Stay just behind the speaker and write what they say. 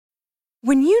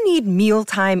When you need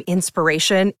mealtime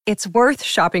inspiration, it's worth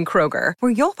shopping Kroger,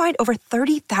 where you'll find over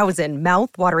 30,000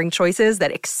 mouth-watering choices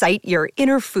that excite your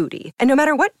inner foodie. And no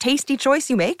matter what tasty choice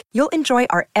you make, you'll enjoy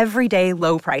our everyday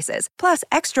low prices, plus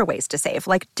extra ways to save,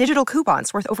 like digital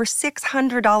coupons worth over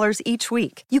 $600 each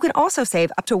week. You can also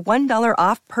save up to $1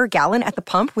 off per gallon at the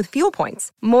pump with fuel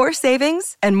points. More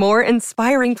savings and more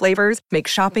inspiring flavors make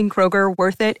shopping Kroger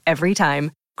worth it every time.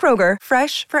 Kroger,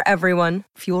 fresh for everyone.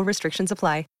 Fuel restrictions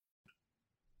apply.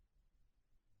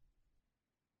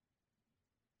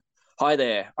 Hi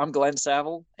there, I'm Glenn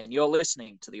Saville, and you're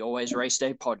listening to the Always Race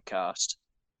Day podcast.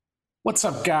 What's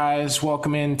up, guys?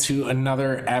 Welcome into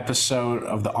another episode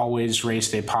of the Always Race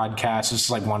Day podcast. This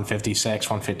is like 156,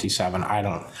 157.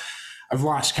 I've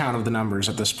lost count of the numbers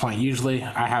at this point. Usually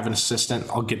I have an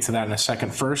assistant. I'll get to that in a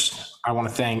second. First, I want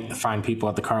to thank the fine people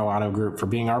at the Carl Auto Group for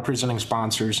being our presenting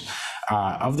sponsors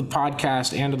of the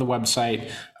podcast and of the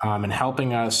website, and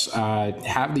helping us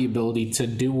have the ability to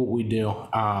do what we do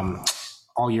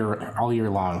all year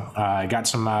long. I got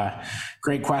some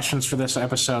great questions for this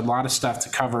episode. A lot of stuff to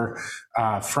cover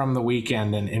from the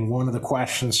weekend, and one of the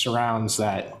questions surrounds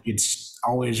that it's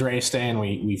always race day, and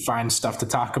we find stuff to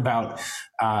talk about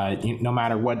no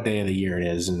matter what day of the year it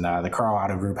is. And the Carl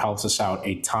Auto Group helps us out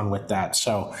a ton with that.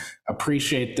 So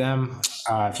appreciate them.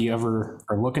 If you ever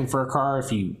are looking for a car,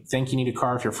 if you think you need a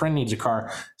car, if your friend needs a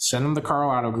car, send them the Carl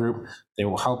Auto Group. They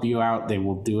will help you out. They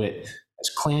will do it as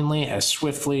cleanly, as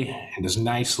swiftly, and as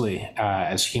nicely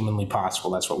as humanly possible.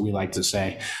 That's what we like to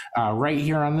say right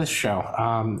here on this show.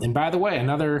 And by the way,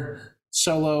 another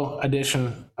solo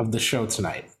edition of the show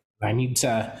tonight. I need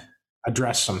to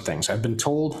address some things. I've been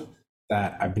told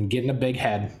that I've been getting a big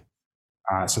head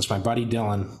since my buddy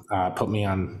Dylan put me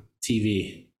on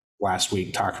TV last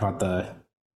week talking about the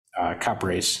Cup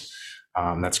race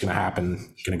that's going to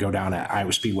happen, going to go down at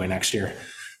Iowa Speedway next year.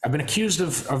 I've been accused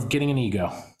of getting an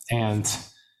ego. And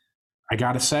I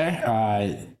got to say,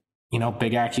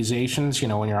 big accusations,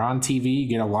 when you're on TV, you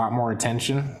get a lot more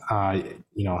attention.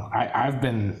 I've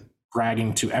been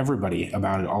bragging to everybody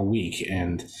about it all week,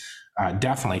 and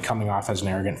definitely coming off as an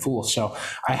arrogant fool. So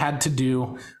I had to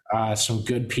do some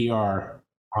good PR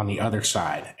on the other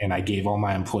side, and I gave all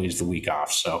my employees the week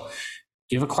off. So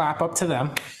give a clap up to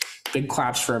them. Big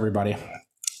claps for everybody.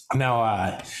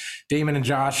 Now, Damon and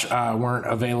Josh weren't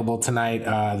available tonight.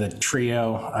 The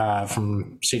trio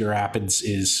from Cedar Rapids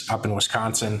is up in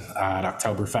Wisconsin at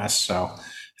Oktoberfest. So I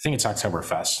think it's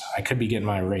Oktoberfest. I could be getting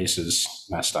my races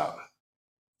messed up.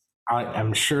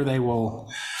 I'm sure they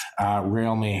will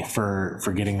rail me for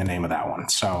getting the name of that one.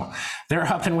 So they're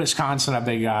up in Wisconsin, a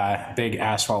big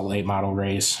asphalt late model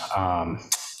race.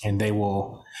 And they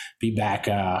will be back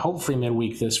hopefully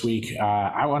midweek this week.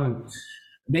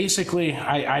 Basically,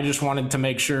 I just wanted to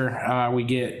make sure we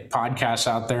get podcasts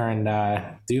out there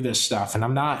and do this stuff. And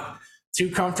I'm not too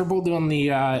comfortable doing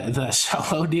the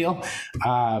solo deal,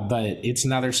 but it's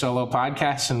another solo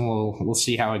podcast, and we'll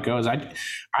see how it goes.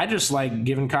 I just like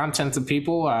giving content to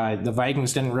people. The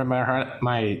Vikings didn't rip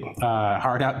my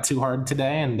heart out too hard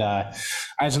today, and I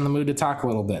was in the mood to talk a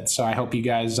little bit. So I hope you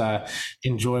guys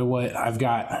enjoy what I've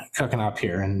got cooking up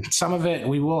here. And some of it,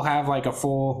 we will have like a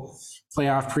full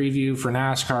playoff preview for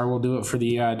NASCAR. We'll do it for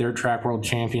the Dirt Track World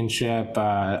Championship,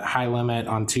 High Limit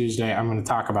on Tuesday. I'm going to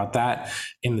talk about that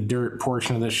in the dirt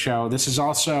portion of this show. This is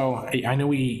also, I know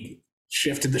we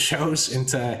shifted the shows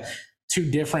into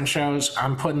two different shows.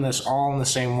 I'm putting this all in the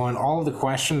same one. All of the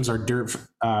questions are dirt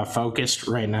focused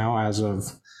right now as of,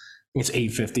 I think it's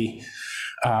 8:50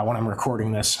 when I'm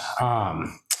recording this.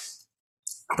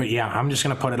 But yeah, I'm just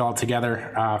going to put it all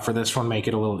together for this one, make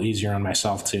it a little easier on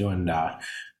myself too. And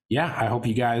I hope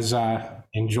you guys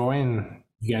enjoy, and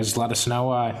you guys let us know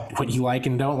what you like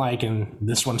and don't like. And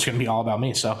this one's going to be all about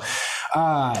me. So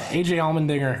AJ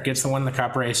Allmendinger gets the win in the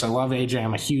Cup race. I love AJ.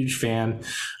 I'm a huge fan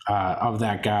of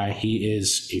that guy. He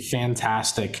is a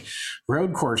fantastic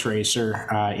road course racer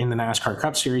in the NASCAR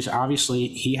Cup Series. Obviously,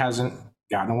 he hasn't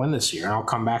gotten a win this year, and I'll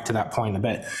come back to that point in a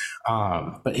bit.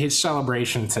 But his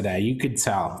celebration today, you could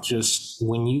tell just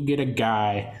when you get a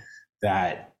guy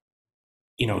that,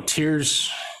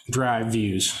 tears drive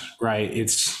views, right?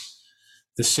 It's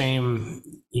the same,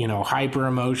 hyper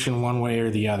emotion one way or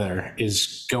the other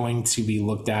is going to be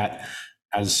looked at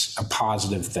as a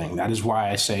positive thing. That is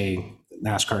why I say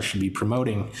NASCAR should be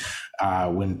promoting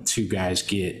when two guys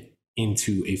get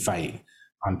into a fight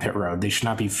on pit road. They should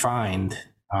not be fined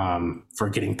for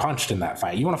getting punched in that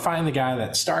fight. You want to find the guy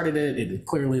that started it. It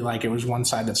clearly, like, it was one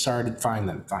side that started,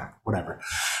 fine, whatever.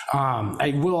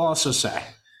 I will also say,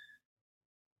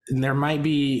 and there might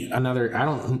be another,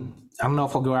 I don't know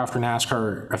if I'll go after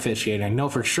NASCAR officiating. I know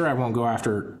for sure I won't go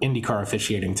after IndyCar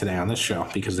officiating today on this show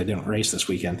because they didn't race this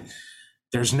weekend.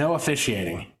 There's no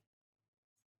officiating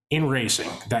in racing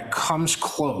that comes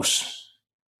close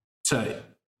to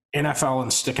NFL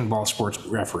and stick and ball sports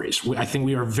referees. I think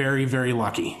we are very, very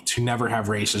lucky to never have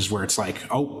races where it's like,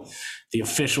 oh, the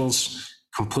officials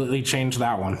completely changed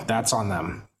that one. That's on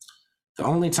them. The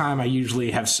only time I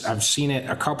usually I've seen it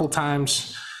a couple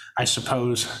times, I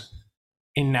suppose,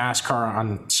 in NASCAR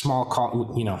on small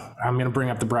call, I'm going to bring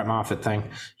up the Brett Moffitt thing.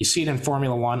 You see it in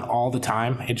Formula One all the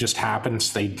time. It just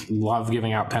happens. They love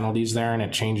giving out penalties there, and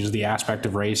it changes the aspect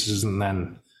of races. And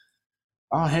then,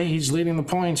 oh, hey, he's leading the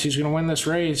points. He's going to win this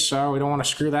race. So we don't want to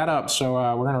screw that up. So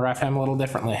we're going to ref him a little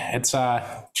differently. It's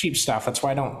cheap stuff. That's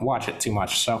why I don't watch it too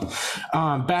much. So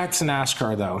back to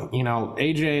NASCAR, though.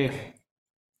 AJ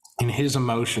and his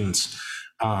emotions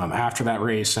after that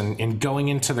race and going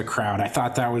into the crowd, I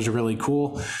thought that was really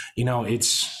cool.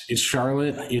 It's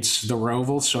Charlotte, it's the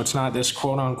Roval, so it's not this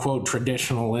quote unquote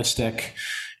traditionalistic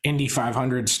Indy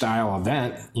 500 style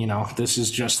event. This is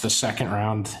just the second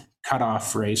round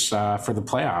cutoff race for the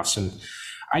playoffs. And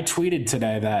I tweeted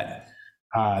today that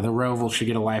the Roval should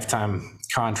get a lifetime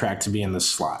contract to be in this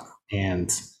slot.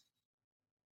 And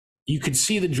you could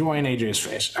see the joy in AJ's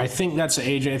face. I think that's an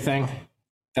AJ thing.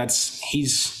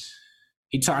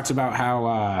 He talked about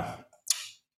how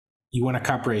you win a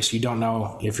cup race, you don't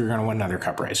know if you're going to win another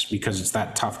cup race because it's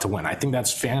that tough to win. I think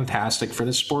that's fantastic for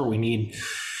the sport. We need,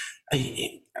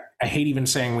 I hate even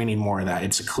saying we need more of that.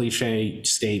 It's a cliche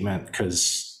statement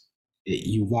because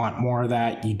you want more of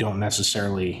that. You don't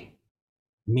necessarily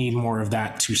need more of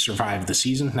that to survive the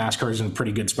season. NASCAR is in a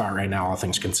pretty good spot right now, all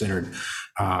things considered,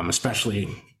 especially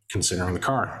considering the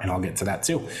car, and I'll get to that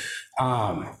too.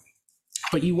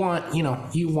 But you want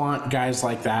guys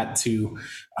like that to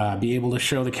be able to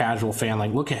show the casual fan,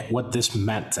 like, look at what this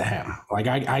meant to him. Like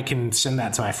I can send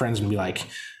that to my friends and be like,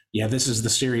 yeah, this is the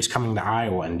series coming to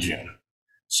Iowa in June.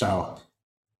 So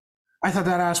I thought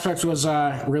that aspect was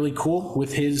really cool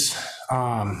with his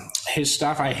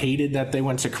stuff. I hated that they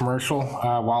went to commercial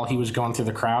while he was going through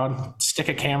the crowd. Stick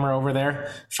a camera over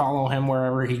there, follow him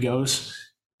wherever he goes,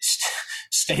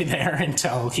 stay there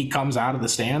until he comes out of the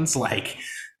stands. Like,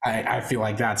 I feel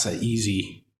like that's an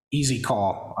easy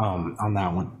call on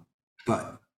that one.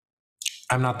 But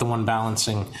I'm not the one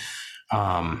balancing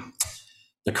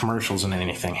the commercials and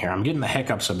anything here. I'm getting the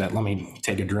hiccups a bit. Let me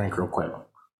take a drink real quick.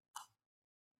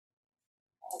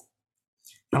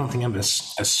 I don't think I'm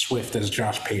as swift as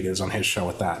Josh Pate is on his show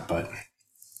with that, but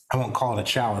I won't call it a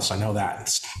chalice. I know that.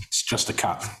 It's just a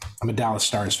cup. I'm a Dallas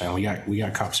Stars fan. We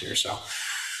got cups here. So,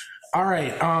 all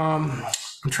right.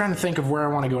 I'm trying to think of where I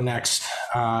want to go next.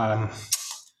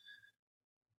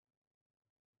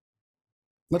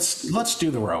 Let's do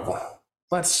the Roval.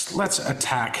 Let's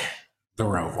attack the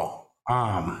Roval.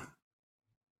 I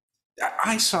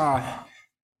saw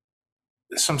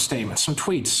some statements, some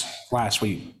tweets last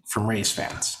week from race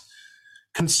fans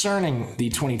concerning the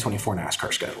 2024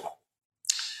 NASCAR schedule,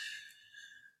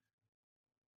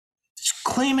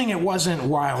 claiming it wasn't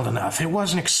wild enough, it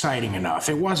wasn't exciting enough,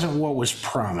 it wasn't what was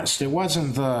promised, it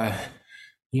wasn't the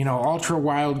ultra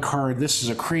wild card. This is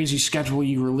a crazy schedule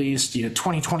you released.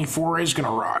 2024 is gonna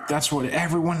rock. That's what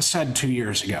everyone said 2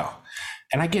 years ago.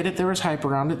 And I get it, there was hype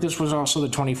around it. This was also the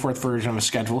 24th version of a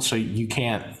schedule, so you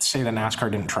can't say that NASCAR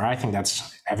didn't try. I think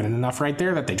that's evident enough right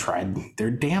there that they tried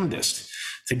their damnedest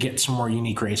to get some more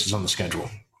unique races on the schedule.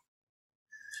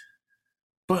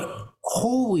 But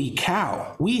holy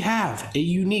cow, we have a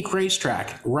unique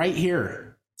racetrack right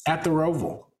here at the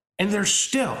Roval, and there's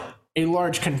still a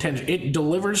large contingent. It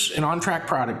delivers an on-track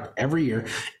product every year,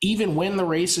 even when the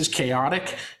race is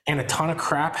chaotic and a ton of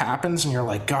crap happens, and you're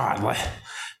like, God,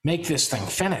 make this thing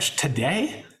finish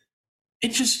today.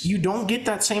 You don't get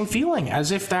that same feeling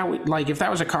as if if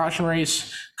that was a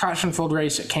caution-filled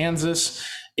race at Kansas,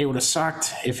 it would have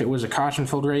sucked. If it was a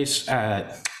caution-filled race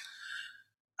at,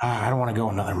 I don't want to go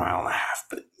another mile and a half,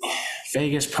 but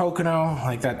Vegas, Pocono,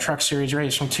 like that Truck Series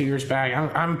race from 2 years back,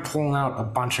 I'm pulling out a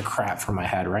bunch of crap from my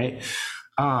head, right?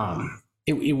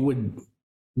 It would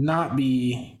not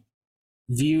be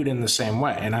viewed in the same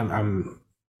way, and I'm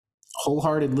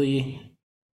wholeheartedly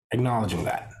acknowledging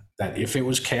that if it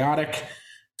was chaotic,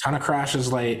 ton of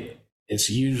crashes late, it's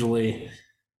usually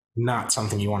not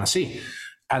something you want to see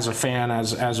as a fan,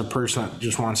 as a person that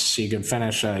just wants to see a good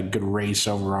finish, a good race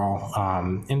overall,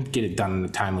 and get it done in a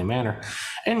timely manner.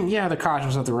 And yeah, the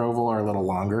cautions at the Roval are a little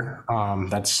longer.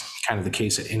 That's kind of the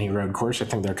case at any road course. I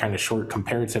think they're kind of short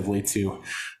comparatively to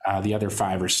the other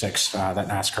 5 or 6 that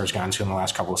NASCAR's gotten to in the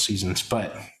last couple of seasons.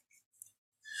 But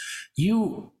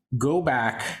you go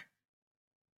back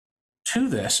to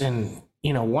this. And,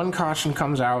 one caution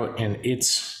comes out and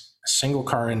it's a single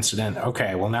car incident.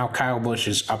 Okay, well, now Kyle Busch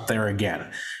is up there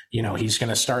again. He's going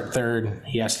to start third.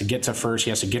 He has to get to first.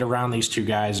 He has to get around these two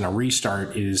guys, and a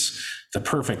restart is the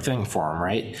perfect thing for him,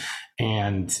 right?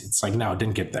 And it's like, no,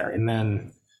 didn't get there. And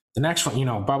then the next one,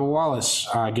 Bubba Wallace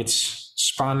gets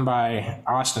spun by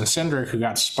Austin Cindric, who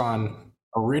got spun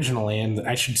originally, and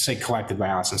I should say collected by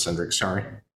Austin Cindric. Sorry,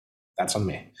 that's on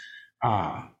me.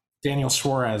 Daniel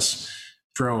Suarez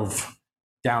drove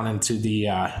down into the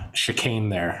chicane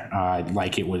there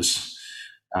like it was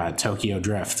Tokyo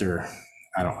Drift, or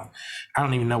I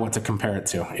don't even know what to compare it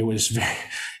to. It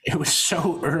was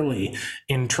so early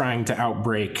in trying to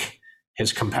outbrake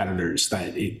his competitors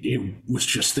that it was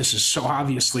just, this is so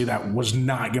obviously that was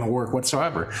not going to work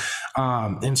whatsoever.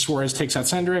 And Suarez takes out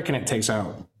Cindric, and it takes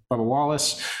out Bubba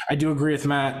Wallace. I do agree with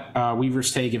Matt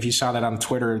Weaver's take, if you saw that on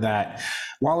Twitter, that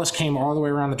Wallace came all the way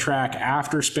around the track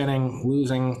after spinning,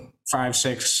 losing 5,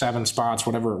 6, 7 spots,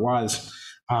 whatever it was.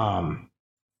 And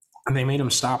they made him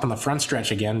stop on the front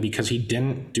stretch again because he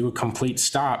didn't do a complete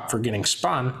stop for getting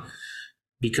spun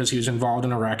because he was involved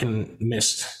in a wreck and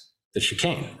missed the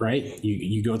chicane, right?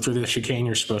 You go through the chicane,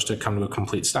 you're supposed to come to a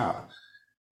complete stop.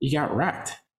 You got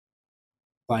wrecked.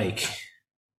 Like,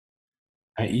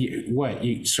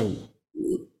 so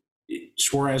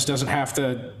Suarez doesn't have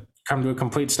to come to a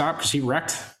complete stop because he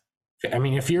wrecked? I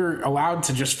mean, if you're allowed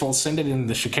to just full send it in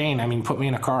the chicane, I mean, put me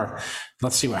in a car.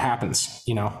 Let's see what happens,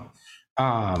 No,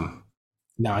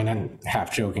 I'm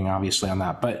half joking, obviously, on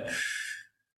that, but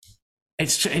it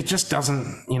just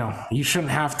doesn't, you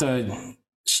shouldn't have to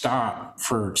stop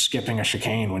for skipping a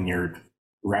chicane when you're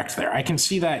wrecked there. I can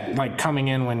see that like coming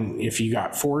in if you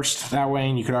got forced that way,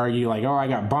 and you could argue like, oh, I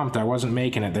got bumped, I wasn't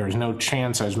making it, there was no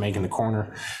chance I was making the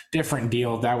corner. Different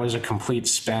deal. That was a complete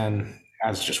spin.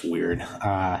 That's just weird.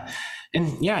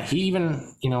 And yeah, he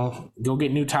even, go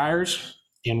get new tires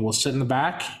and we'll sit in the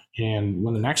back. And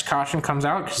when the next caution comes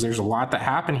out, because there's a lot that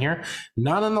happened here,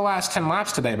 none in the last 10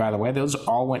 laps today, by the way, those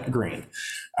all went green.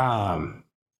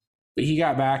 But he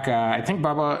got back. I think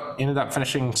Bubba ended up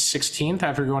finishing 16th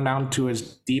after going down to as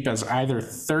deep as either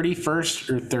 31st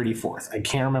or 34th. I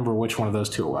can't remember which one of those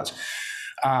two it was.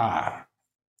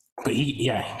 But he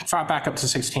fought back up to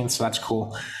 16th, so that's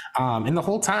cool. And the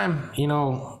whole time,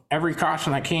 every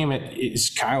caution that came, is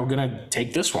Kyle going to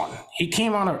take this one? He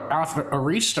came off a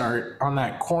restart on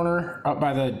that corner up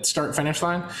by the start-finish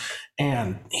line,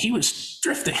 and he was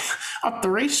drifting up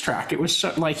the racetrack. It was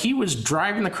like he was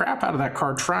driving the crap out of that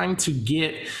car, trying to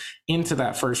get into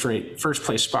that first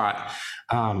place spot.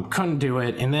 Couldn't do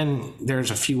it. And then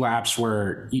there's a few laps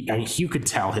where you could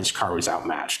tell his car was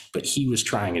outmatched, but he was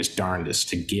trying his darndest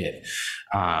to get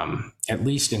at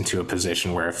least into a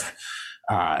position where if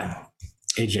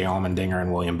AJ Allmendinger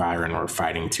and William Byron were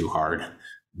fighting too hard,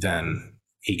 then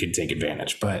he could take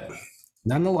advantage. But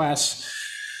nonetheless,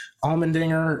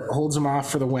 Allmendinger holds him off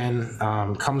for the win,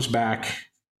 comes back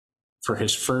for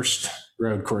his first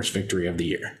road course victory of the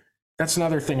year. That's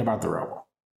another thing about the Roval.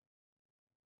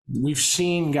 We've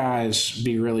seen guys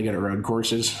be really good at road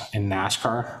courses in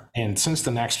NASCAR, and since the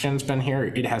next gen's been here,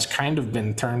 it has kind of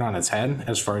been turned on its head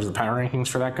as far as the power rankings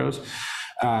for that goes.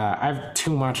 I have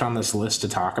too much on this list to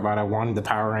talk about. I wanted to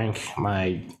power rank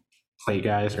my plate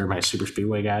guys or my super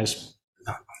speedway guys.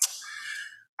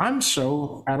 I'm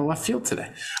so out of left field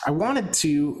today. I wanted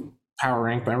to power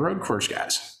rank my road course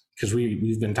guys because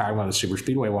we've been talking about the super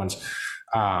speedway ones.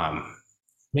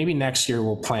 Maybe next year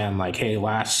we'll plan like, hey,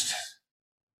 last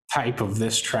type of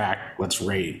this track, let's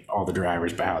rate all the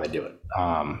drivers by how they do it.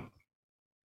 I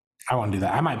want to do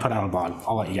that. I might put out a blog.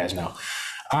 I'll let you guys know.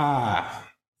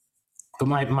 But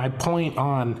my point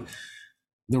on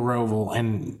the Roval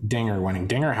and Dinger winning.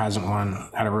 Dinger hasn't won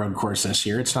at a road course this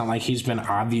year. It's not like he's been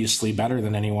obviously better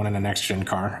than anyone in a next gen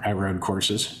car at road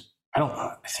courses.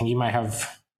 I think he might have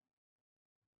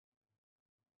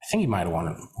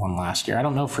won one last year. I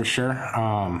don't know for sure.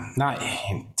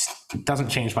 It doesn't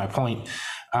change my point.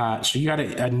 So you got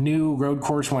a new road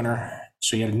course winner.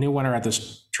 So you had a new winner at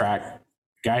this track,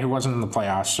 guy who wasn't in the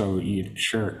playoffs. So you'd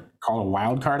sure call a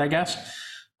wild card, I guess.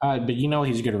 But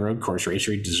he's good at a road course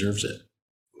racer. He deserves it.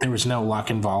 There was no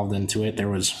luck involved into it. There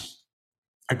was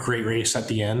a great race at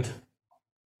the end.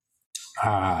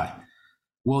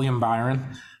 William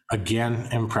Byron, again,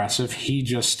 impressive. He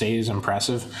just stays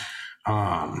impressive.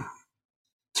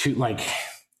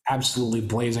 Absolutely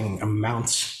blazing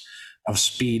amounts of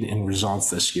speed and results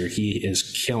this year. He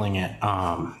is killing it.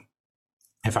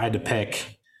 If I had to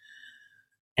pick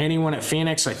anyone at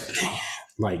Phoenix,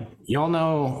 y'all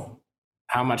know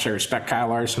how much I respect Kyle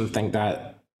Larson. Think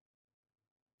that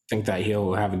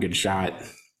he'll have a good shot.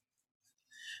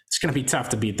 it's going to be tough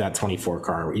to beat that 24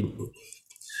 car.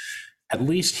 At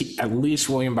least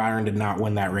William Byron did not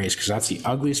win that race, because that's the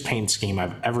ugliest paint scheme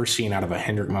I've ever seen out of a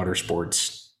Hendrick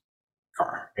Motorsports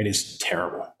car. It is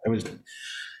terrible.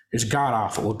 It's god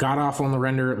awful. It got awful on the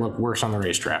render. It looked worse on the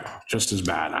racetrack. Just as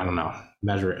bad. I don't know.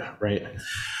 Measure it, right?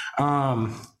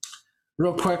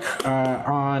 Real quick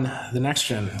on the next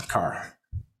gen car.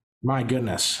 My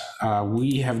goodness,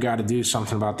 we have got to do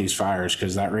something about these fires,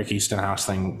 because that Ricky Stenhouse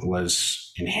thing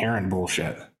was inherent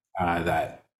bullshit.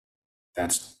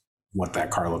 That's what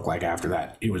that car looked like after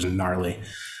that. It was gnarly.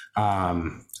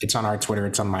 It's on our Twitter.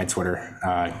 It's on my Twitter.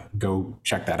 Go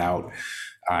check that out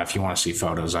if you want to see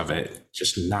photos of it.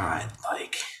 Just not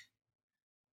like,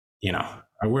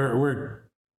 we're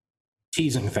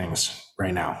teasing things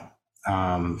right now.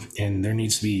 And there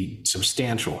needs to be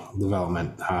substantial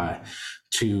development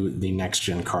to the next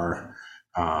gen car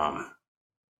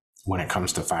when it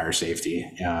comes to fire safety.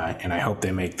 And I hope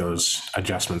they make those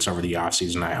adjustments over the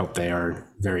offseason. I hope they are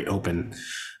very open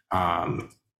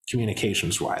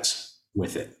communications wise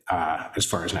with it as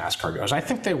far as NASCAR goes. I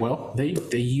think they will.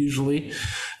 They usually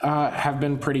have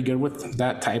been pretty good with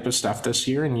that type of stuff this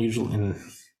year, and usually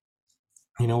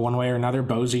one way or another,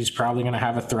 Bosey's probably going to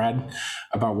have a thread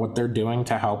about what they're doing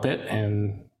to help it,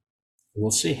 and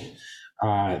we'll see.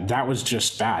 That was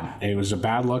just bad. It was a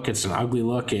bad look. It's an ugly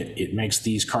look. It makes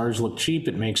these cars look cheap.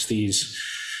 It makes the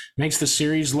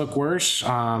series look worse.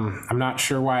 I'm not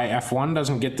sure why F1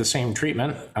 doesn't get the same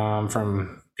treatment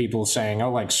from people saying,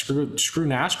 oh, like screw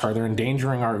NASCAR. They're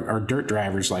endangering our dirt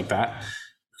drivers like that.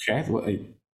 Okay,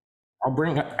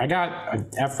 I got an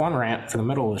F1 rant for the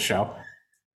middle of the show.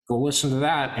 Go listen to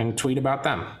that and tweet about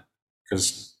them,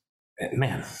 because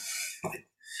man,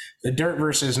 the dirt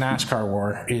versus NASCAR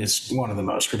war is one of the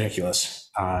most ridiculous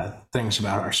things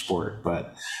about our sport,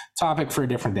 but topic for a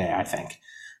different day, I think.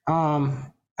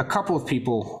 A couple of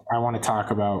people I want to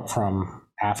talk about from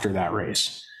after that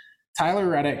race. Tyler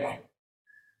Reddick,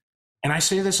 and I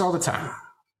say this all the time,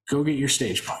 go get your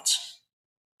stage points.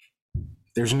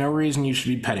 There's no reason you should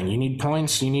be petting. You need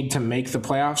points. You need to make the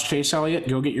playoffs, Chase Elliott.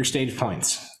 Go get your stage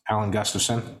points, Alan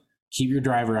Gustafson. Keep your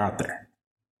driver out there.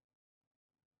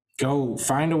 Go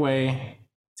find a way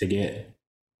to get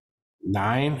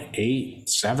 9, 8,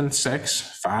 7,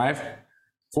 6, 5,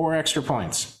 4 extra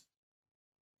points.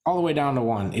 All the way down to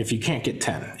 1 if you can't get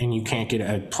 10 and you can't get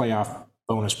a playoff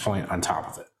bonus point on top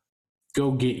of it.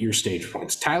 Go get your stage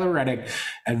points. Tyler Reddick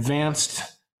advanced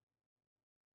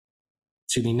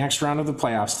to the next round of the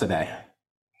playoffs today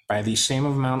by the same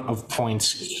amount of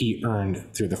points he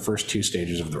earned through the first 2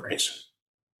 stages of the race.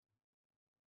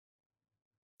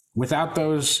 Without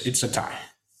those, it's a tie.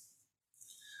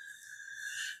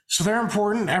 So they're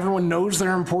important. Everyone knows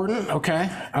they're important, okay?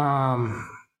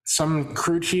 Some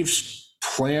crew chiefs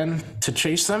plan to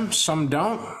chase them, some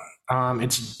don't.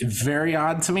 It's very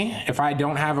odd to me. If I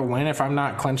don't have a win, if I'm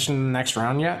not clinching the next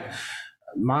round yet,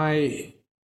 I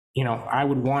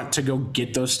would want to go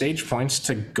get those stage points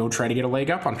to go try to get a leg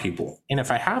up on people. And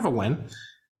if I have a win,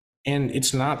 and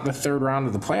it's not the 3rd round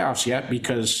of the playoffs yet,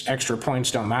 because extra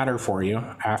points don't matter for you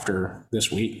after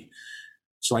this week.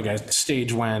 So like a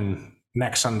stage win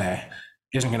next Sunday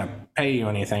isn't going to pay you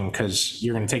anything, because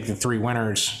you're going to take the 3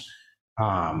 winners.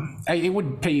 It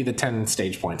would pay you the 10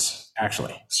 stage points,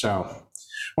 actually. So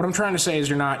what I'm trying to say is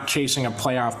you're not chasing a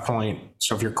playoff point.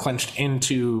 So if you're clinched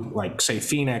into, like, say,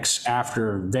 Phoenix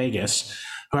after Vegas,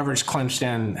 whoever's clinched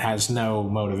in has no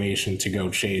motivation to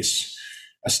go chase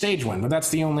a stage win. But that's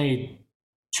the only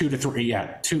 2 to 3.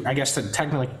 Yeah, 2. I guess that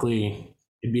technically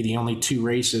it'd be the only 2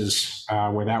 races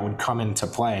where that would come into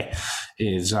play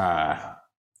is the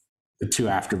 2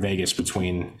 after Vegas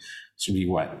between. Should be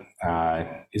what?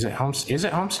 Is it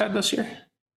Homestead this year?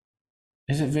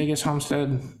 Is it Vegas,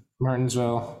 Homestead,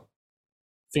 Martinsville,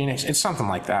 Phoenix? It's something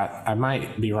like that. I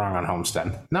might be wrong on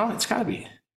Homestead. No, it's got to be.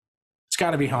 It's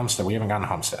got to be Homestead. We haven't gotten to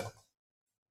Homestead.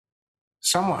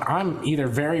 I'm either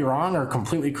very wrong or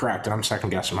completely correct, and I'm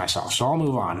second guessing myself. So I'll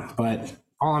move on. But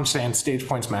all I'm saying, stage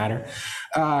points matter.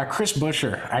 Chris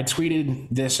Buescher, I tweeted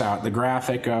this out, the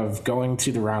graphic of going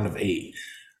to the round of 8.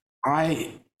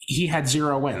 He had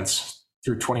 0 wins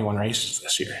through 21 races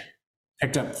this year.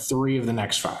 Picked up 3 of the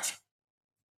next 5.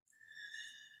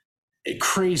 A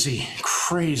crazy,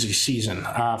 crazy season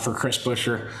for Chris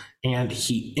Buescher. And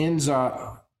he ends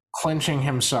up clinching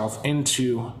himself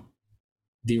into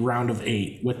the round of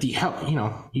 8 with the help.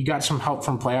 You got some help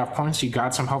from playoff points. You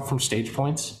got some help from stage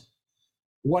points.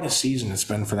 What a season it's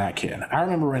been for that kid. I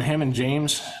remember when him and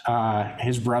James,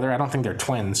 his brother, I don't think they're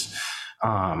twins.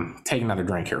 Take another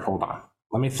drink here. Hold on.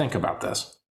 Let me think about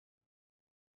this.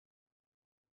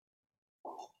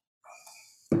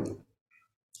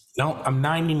 No, I'm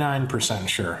 99%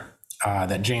 sure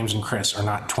that James and Chris are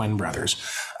not twin brothers.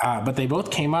 But they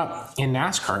both came up in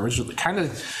NASCAR, which was kind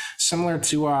of similar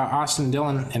to Austin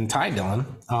Dillon and Ty Dillon.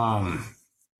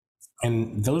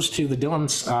 And those two, the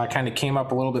Dillons, kind of came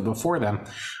up a little bit before them.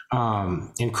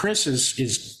 And Chris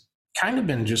is kind of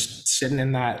been just sitting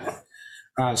in that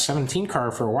 17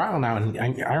 car for a while now. And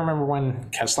I remember when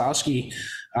Keselowski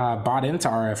bought into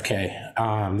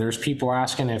RFK, there's people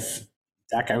asking if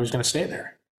that guy was going to stay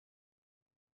there.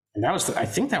 And I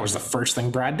think that was the first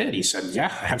thing Brad did. He said,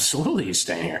 yeah, absolutely, he's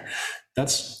staying here.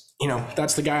 That's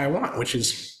the guy I want, which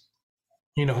is,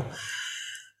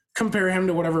 compare him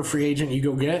to whatever free agent you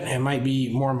go get. It might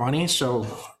be more money. So,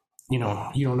 you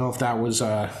don't know if that was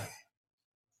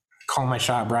call my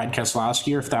shot Brad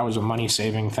Keselowski, or if that was a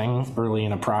money-saving thing early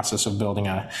in a process of building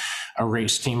a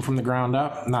race team from the ground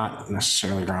up, not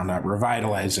necessarily ground up,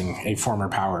 revitalizing a former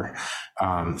power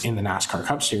in the NASCAR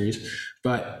Cup Series.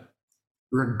 But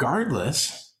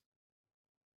regardless,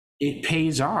 it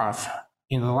pays off.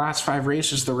 In the last 5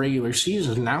 races of the regular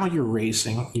season, now you're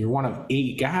racing, you're one of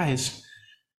 8 guys.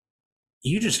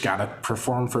 You just got to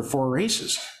perform for 4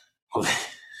 races. Well,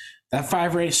 that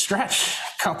 5-race stretch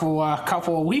a couple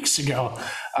of weeks ago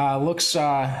looks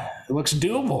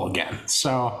doable again.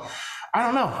 So I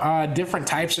don't know, different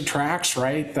types of tracks,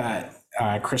 right? That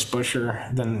Chris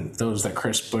Buescher than those that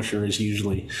Chris Buescher is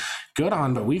usually good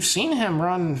on, but we've seen him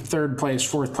run 3rd place,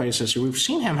 4th place this year. We've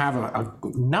seen him have a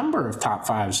number of top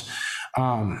 5s.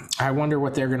 I wonder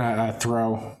what they're gonna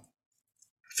throw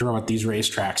at these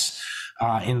racetracks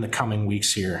in the coming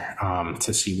weeks here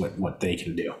to see what they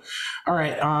can do. All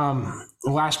right,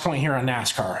 last point here on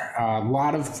NASCAR. A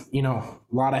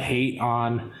lot of hate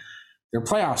on their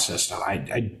playoff system.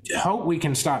 I hope we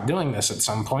can stop doing this at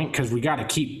some point, because we got to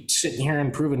keep sitting here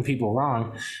and proving people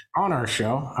wrong on our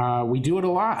show. We do it a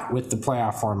lot with the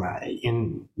playoff format,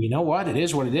 and you know what? It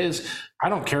is what it is. I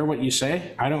don't care what you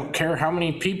say. I don't care how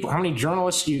many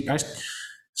journalists I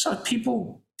saw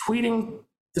people tweeting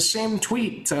the same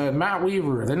tweet to Matt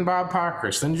Weaver, then Bob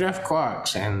Pockris, then Jeff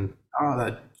Klux, and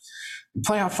the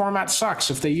playoff format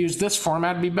sucks. If they use this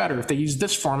format, it'd be better. If they use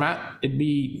this format, it'd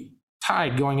be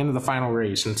tied going into the final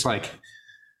race. And it's like,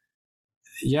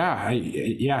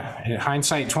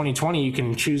 hindsight 2020, you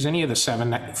can choose any of the 7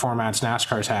 formats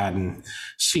NASCAR's had and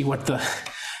see what the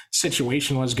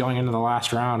situation was going into the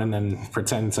last round, and then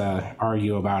pretend to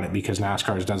argue about it because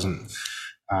NASCAR's doesn't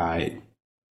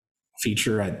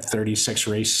feature a 36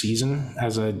 race season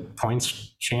as a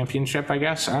points championship, I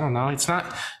guess. I don't know. It's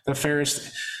not the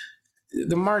fairest.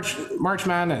 The March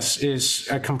Madness is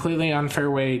a completely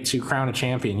unfair way to crown a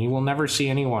champion. You will never see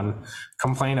anyone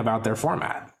complain about their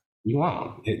format. You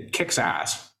won't. It kicks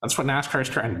ass. That's what NASCAR is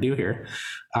trying to do here.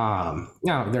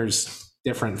 There's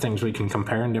different things we can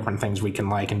compare and different things we can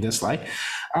like and dislike.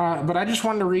 But I just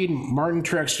wanted to read Martin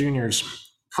Truex Jr.'s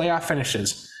playoff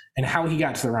finishes and how he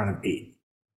got to the round of 8.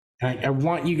 And I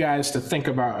want you guys to think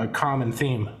about a common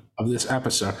theme of this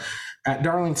episode. At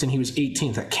Darlington, he was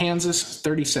 18th. At Kansas,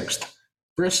 36th.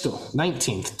 Bristol,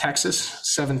 19th.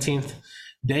 Texas, 17th.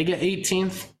 Dega,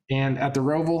 18th. And at the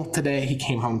Roval today, he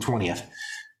came home 20th.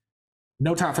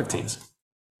 No top 15s.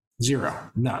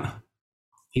 0. None.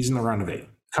 He's in the round of 8.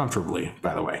 Comfortably,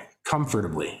 by the way.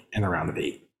 Comfortably in the round of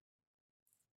 8.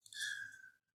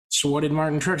 So what did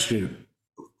Martin Truex do?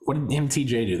 What did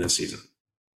MTJ do this season?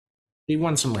 He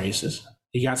won some races.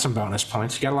 He got some bonus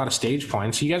points. He got a lot of stage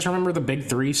points. You guys remember the Big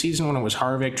 3 season when it was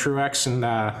Harvick, Truex, and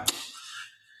I'm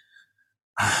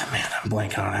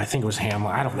blanking on it. I think it was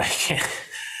Hamlin. I can't.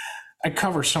 I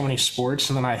cover so many sports,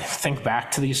 and then I think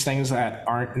back to these things that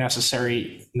aren't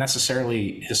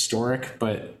necessarily historic,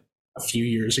 but a few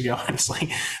years ago, it's like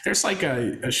there's like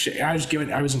I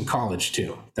was in college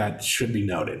too. That should be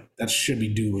noted. That should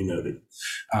be duly noted.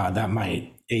 That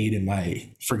might aid in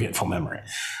my forgetful memory.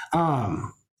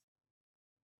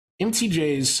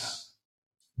 MTJ's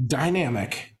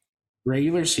dynamic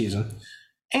regular season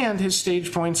and his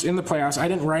stage points in the playoffs. I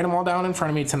didn't write them all down in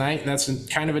front of me tonight. That's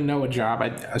kind of a Noah job. I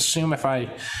assume if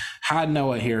I had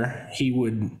Noah here, he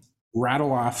would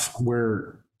rattle off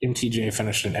where MTJ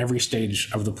finished in every stage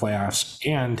of the playoffs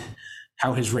and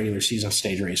how his regular season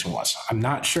stage racing was. I'm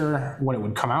not sure what it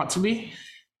would come out to be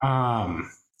on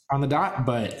the dot,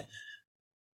 but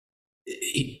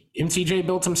MTJ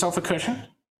built himself a cushion,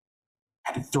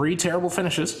 had 3 terrible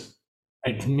finishes.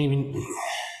 Maybe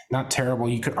not terrible,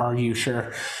 you could argue,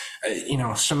 sure,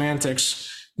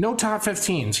 semantics. No top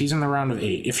 15s. He's in the round of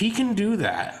 8. If he can do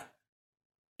that,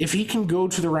 if he can go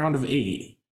to the round of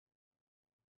 8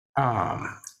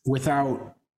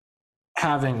 without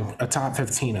having a top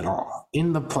 15 at all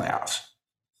in the playoffs.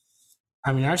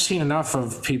 I mean, I've seen enough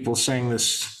of people saying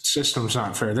this System's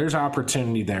not fair. There's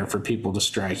opportunity there for people to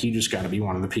strike. You just got to be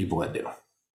one of the people that do.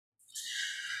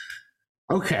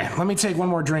 Okay, let me take one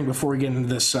more drink before we get into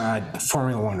this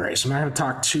Formula One race. I'm not going to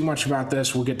talk too much about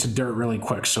this. We'll get to dirt really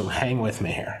quick, so hang with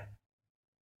me here.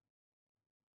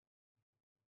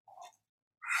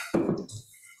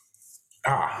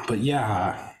 But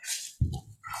yeah,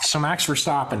 so Max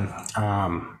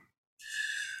Verstappen.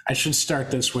 I should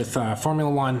start this with Formula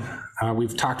One.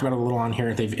 We've talked about it a little on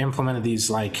here. They've implemented these,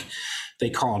 like, they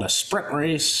call it a sprint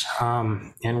race,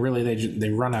 and really they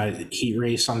run a heat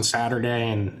race on Saturday,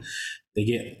 and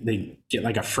they get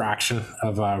like a fraction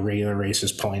of regular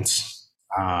races points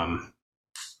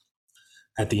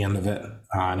at the end of it,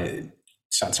 and it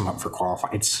sets them up for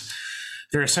qualifying.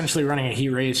 They're essentially running a heat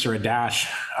race or a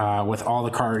dash with all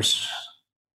the cars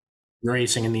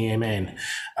racing in the A main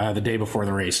the day before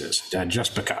the races,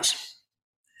 just because.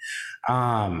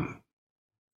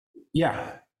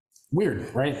 Yeah,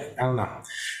 weird, right? I don't know.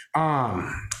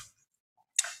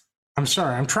 I'm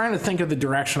sorry, I'm trying to think of the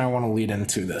direction I want to lead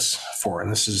into this for,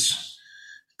 and this is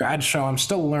bad show. I'm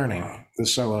still learning the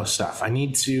solo stuff. I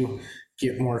need to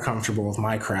get more comfortable with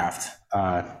my craft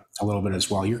a little bit as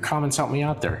well. Your comments help me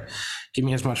out there. Give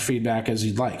me as much feedback as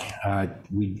you'd like.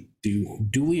 We do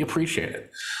duly appreciate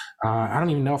it. I don't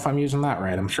even know if I'm using that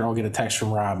right. I'm sure I'll get a text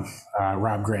from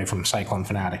Rob Gray from Cycling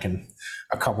Fanatic in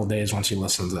a couple days once he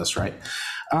listens to this, right?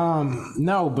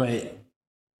 No, but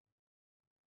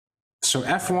so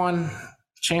F1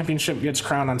 championship gets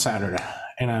crowned on Saturday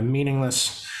in a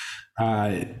meaningless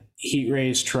heat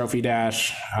race trophy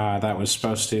dash that was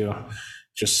supposed to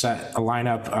just set a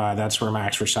lineup. That's where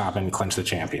Max Verstappen clinched the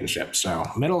championship. So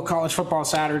middle of college football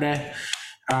Saturday,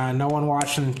 no one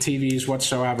watching TVs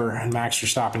whatsoever, and Max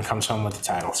Verstappen comes home with the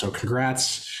title. So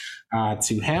congrats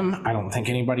to him. I don't think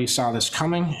anybody saw this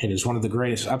coming. It is one of the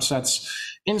greatest upsets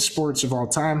in sports of all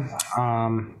time.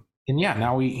 And yeah,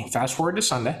 now we fast forward to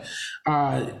Sunday,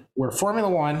 where Formula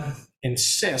One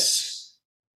insists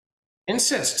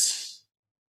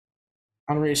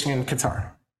on racing in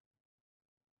Qatar.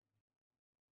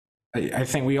 I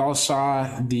think we all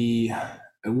saw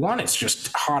it's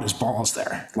just hot as balls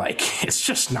there. Like,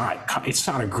 it's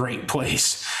not a great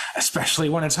place, especially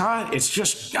when it's hot. It's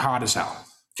just hot as hell.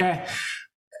 Okay.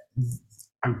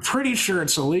 I'm pretty sure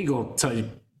it's illegal to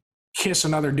kiss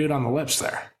another dude on the lips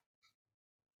there.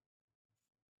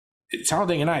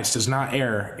 Talladega Nights does not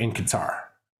air in Qatar.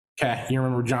 Okay. You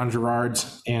remember John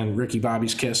Gerard's and Ricky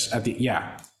Bobby's kiss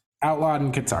outlawed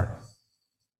in Qatar.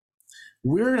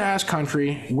 Weird ass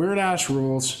country, weird ass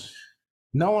rules.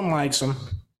 No one likes them.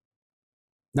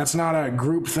 That's not a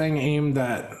group thing aimed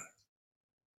at,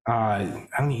 I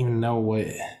don't even know would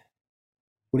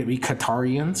it be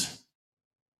Qatarians?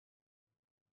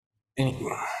 And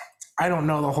I don't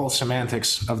know the whole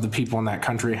semantics of the people in that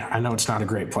country. I know it's not a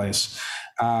great place.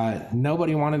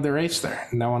 Nobody wanted the race there.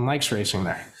 No one likes racing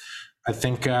there. I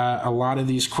think a lot of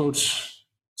these quotes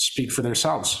speak for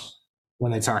themselves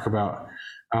when they talk about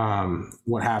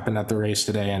what happened at the race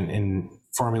today and in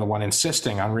Formula One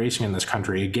insisting on racing in this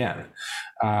country again,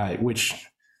 which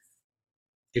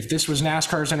if this was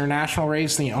NASCAR's international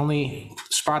race, the only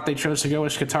spot they chose to go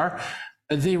was Qatar,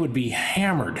 they would be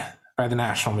hammered by the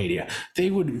national media. They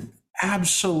would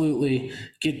absolutely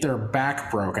get their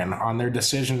back broken on their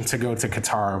decision to go to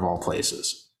Qatar of all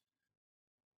places.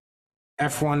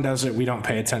 F1 does it. We don't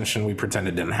pay attention. We pretend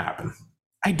it didn't happen.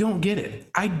 I don't get it.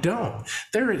 I don't.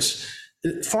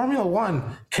 Formula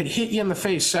One could hit you in the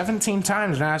face 17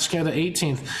 times and ask you the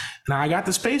 18th. Now I got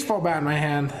this baseball bat in my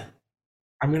hand.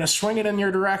 I'm going to swing it in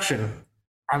your direction.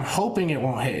 I'm hoping it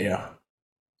won't hit you.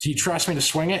 Do you trust me to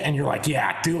swing it? And you're like,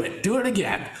 yeah, do it. Do it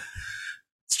again.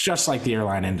 It's just like the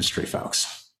airline industry,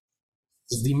 folks.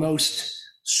 It's the most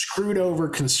screwed over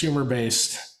consumer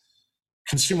base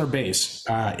in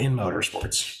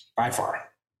motorsports by far.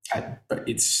 But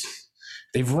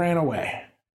they've ran away.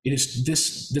 It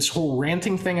is this whole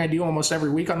ranting thing I do almost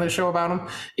every week on this show about them.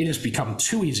 It has become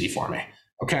too easy for me.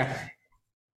 Okay.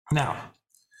 Now,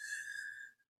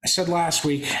 I said last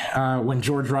week when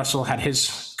George Russell had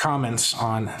his comments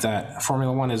on that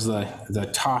Formula One is the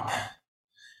top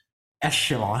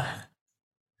echelon.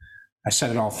 I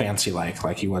said it all fancy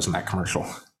like he was in that commercial.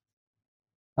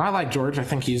 I like George. I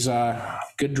think he's a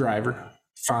good driver.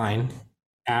 Fine.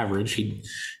 Average. He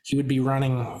would be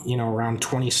running, around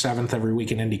 27th every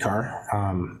week in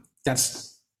IndyCar.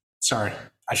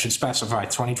 I should specify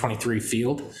 2023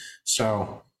 field.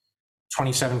 So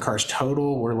 27 cars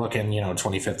total. We're looking,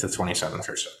 25th to 27th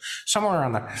or so, somewhere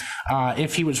around there.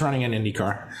 If he was running an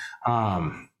IndyCar,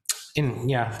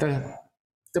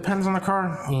 depends on the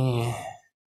car.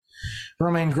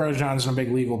 Romain Grosjean's in a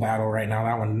big legal battle right now.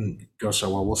 That one didn't go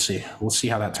so well. We'll see. We'll see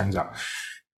how that turns out.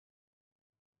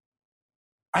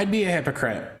 I'd be a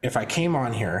hypocrite if I came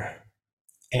on here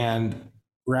and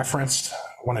referenced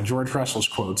one of George Russell's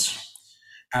quotes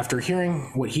after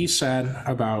hearing what he said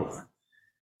about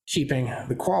keeping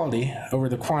the quality over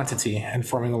the quantity in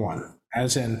Formula One.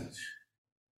 As in,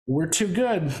 we're too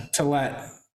good to let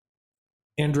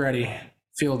Andretti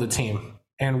field a team,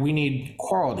 and we need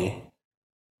quality.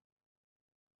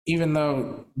 Even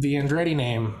though the Andretti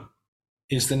name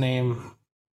is the name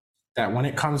that when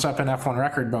it comes up in F1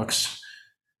 record books,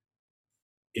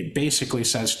 it basically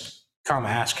says, come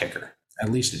ass kicker.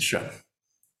 At least it should.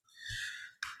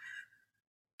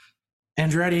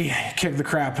 Andretti kicked the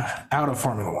crap out of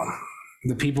Formula One.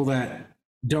 The people that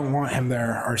don't want him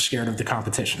there are scared of the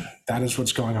competition. That is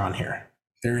what's going on here.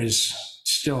 There is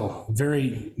still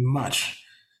very much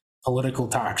political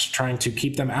talks trying to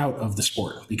keep them out of the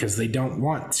sport because they don't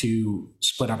want to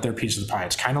split up their piece of the pie.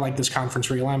 It's kind of like this conference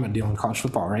realignment deal in college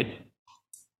football, right?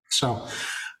 So,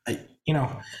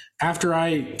 after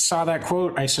I saw that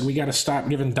quote, I said, we got to stop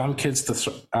giving dumb kids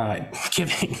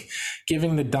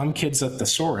giving the dumb kids a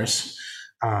thesaurus.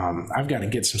 I've got to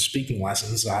get some speaking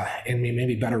lessons in me,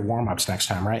 maybe better warm-ups next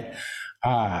time, right?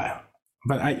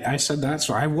 But I said that,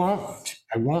 so I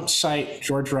won't cite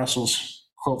George Russell's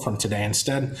quote from today.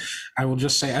 Instead, I will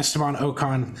just say Esteban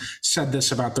Ocon said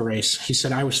this about the race. He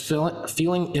said, I was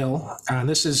feeling ill.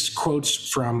 This is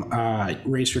quotes from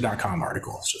Racer.com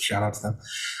article, so shout out to them.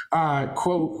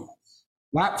 Quote,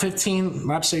 lap 15,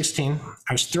 lap 16,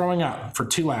 I was throwing up for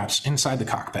 2 laps inside the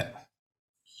cockpit.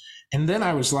 And then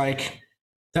I was like,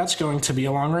 that's going to be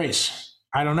a long race.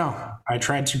 I don't know. I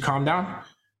tried to calm down.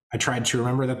 I tried to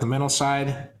remember that the mental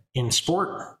side in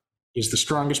sport is the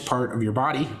strongest part of your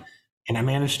body. And I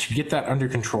managed to get that under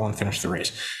control and finish the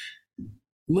race.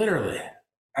 Literally,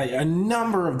 a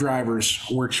number of drivers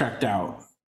were checked out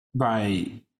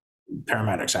by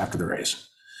paramedics after the race.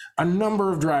 A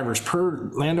number of drivers, per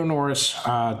Lando Norris,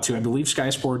 to I believe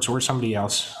Sky Sports or somebody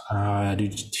else.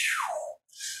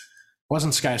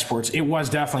 Wasn't Sky Sports. It was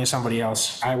definitely somebody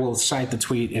else. I will cite the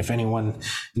tweet if anyone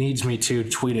needs me to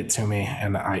tweet it to me,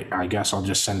 and I guess I'll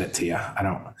just send it to you. I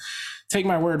don't take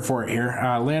my word for it here.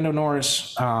 Lando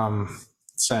Norris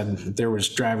said there was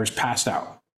drivers passed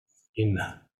out in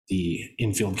the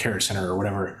infield care center or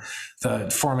whatever the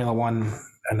Formula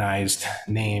One-ized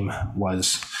name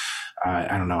was.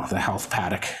 I don't know, the health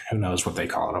paddock. Who knows what they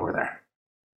call it over there.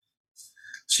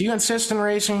 So you insist in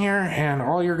racing here, and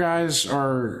all your guys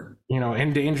are,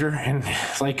 in danger and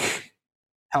like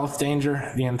health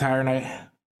danger the entire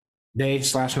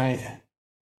day/night.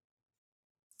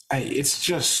 It's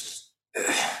just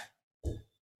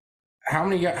how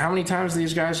many times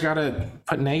these guys got to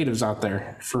put negatives out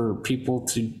there for people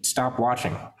to stop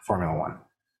watching Formula One.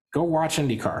 Go watch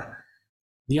IndyCar.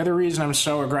 The other reason I'm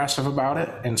so aggressive about it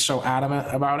and so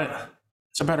adamant about it,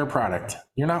 it's a better product.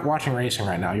 You're not watching racing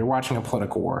right now. You're watching a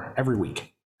political war every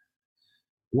week.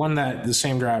 One that the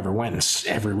same driver wins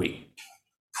every week.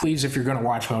 Please, if you're going to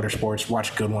watch motorsports,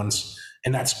 watch good ones.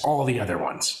 And that's all the other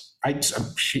ones. I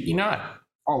shit you not.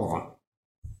 All of them.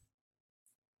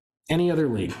 Any other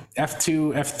league.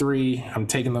 F2, F3, I'm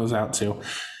taking those out too.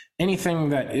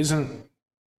 Anything that isn't...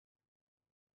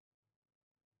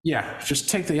 Yeah, just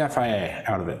take the FIA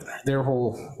out of it. Their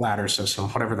whole ladder system,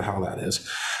 whatever the hell that is.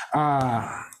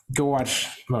 Go watch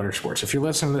motorsports. If you're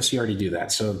listening to this, you already do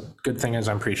that. So good thing is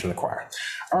I'm preaching the choir.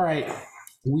 All right,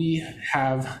 we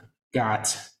have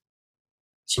got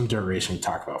some dirt racing to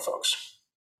talk about, folks.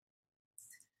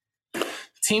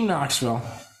 Team Knoxville,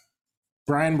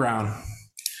 Brian Brown,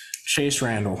 Chase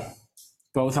Randall,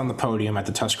 both on the podium at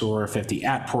the Tuscarora 50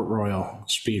 at Port Royal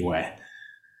Speedway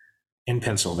in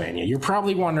Pennsylvania. You're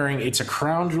probably wondering, it's a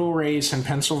crown jewel race in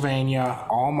Pennsylvania.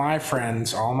 All my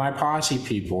friends, all my posse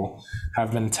people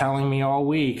have been telling me all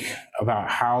week about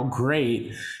how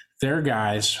great their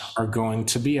guys are going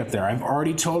to be up there. I've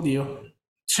already told you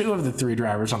 2 of the 3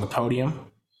 drivers on the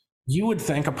podium. You would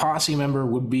think a posse member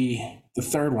would be the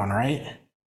 3rd one, right?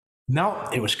 No,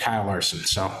 it was Kyle Larson.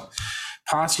 So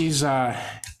posse's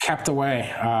kept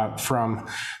away from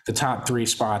the top 3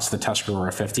 spots, the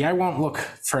Tuscarora 50. I won't look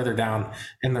further down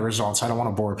in the results. I don't want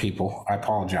to bore people. I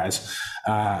apologize.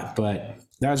 But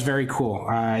that was very cool.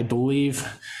 I believe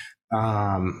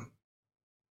from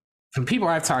people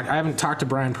I haven't talked to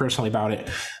Brian personally about it,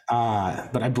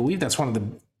 but I believe that's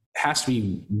has to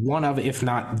be one of, if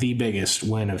not the biggest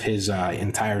win of his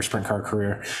entire sprint car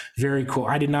career. Very cool.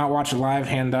 I did not watch it live,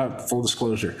 hand up, full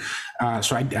disclosure.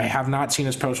 So I have not seen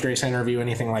his post-race interview,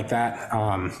 anything like that.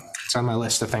 It's on my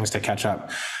list of things to catch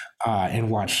up and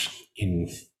watch in,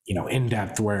 in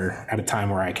depth where at a time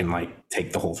where I can like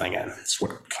take the whole thing in. It's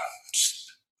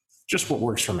just what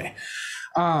works for me.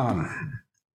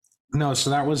 No, so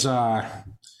that was oh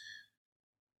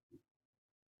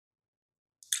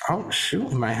shoot,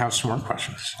 we might have some more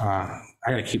questions. I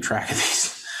gotta keep track of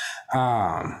these.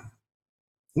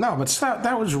 No, but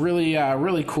that was really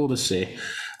really cool to see.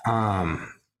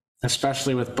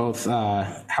 Especially with both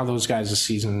how those guys'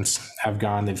 seasons have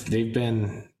gone. They've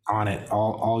been on it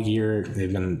all year.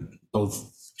 They've been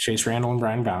both Chase Randall and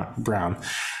Brian Brown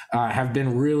have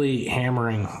been really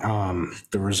hammering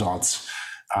the results,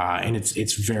 and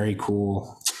it's very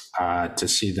cool to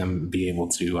see them be able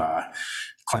to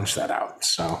clench that out.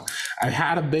 So I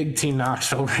had a big Team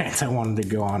Knoxville rant I wanted to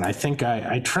go on. I think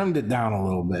I trimmed it down a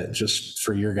little bit just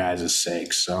for your guys'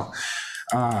 sake. So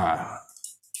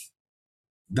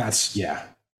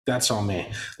that's all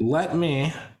me. Let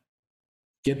me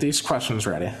get these questions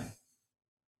ready.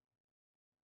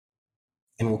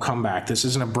 And we'll come back. This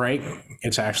isn't a break.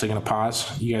 It's actually going to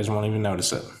pause. You guys won't even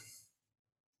notice it.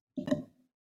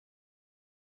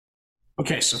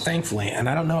 Okay, so thankfully, and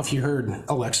I don't know if you heard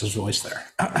Alexa's voice there,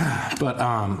 but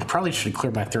probably should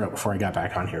clear my throat before I got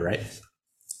back on here, right?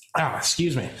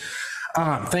 Excuse me.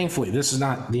 Thankfully, this is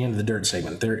not the end of the dirt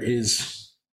segment. There is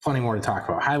plenty more to talk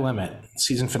about. High Limit,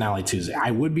 season finale Tuesday.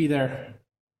 I would be there.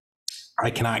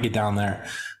 I cannot get down there.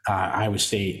 Iowa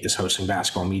State is hosting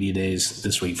basketball media days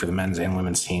this week for the men's and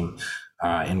women's team.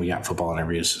 And we got football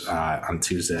interviews on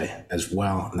Tuesday as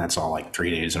well. And that's all like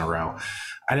 3 days in a row.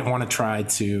 I didn't want to try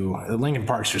to, Lincoln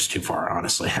Park's just too far,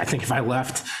 honestly. I think if I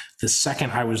left the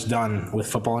second I was done with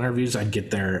football interviews, I'd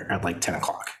get there at like 10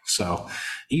 o'clock. So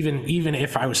even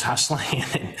if I was hustling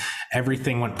and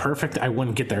everything went perfect, I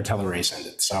wouldn't get there till the race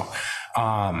ended. So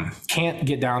can't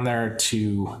get down there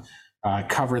to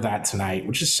cover that tonight,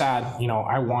 which is sad.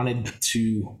 I wanted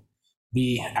to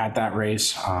be at that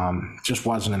race, just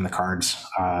wasn't in the cards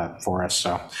for us.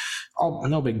 So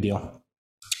no big deal.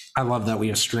 I love that we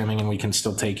have streaming and we can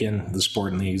still take in the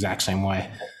sport in the exact same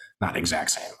way. Not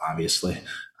exact same, obviously,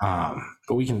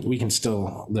 but we can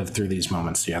still live through these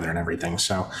moments together and everything.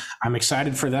 So I'm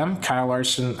excited for them. Kyle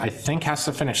Larson, I think, has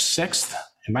to finish 6th.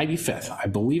 It might be 5th. I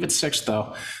believe it's 6th,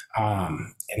 though.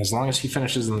 And as long as he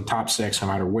finishes in the top 6, no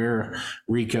matter where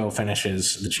Rico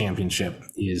finishes, the championship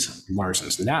is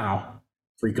Larson's. Now,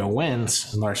 if Rico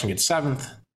wins and Larson gets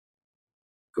 7th,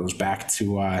 goes back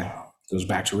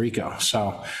to Rico.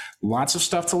 So lots of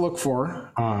stuff to look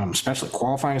for, especially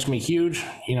qualifying is going to be huge.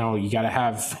 You got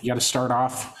to start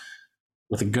off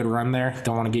with a good run there.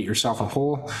 Don't want to get yourself a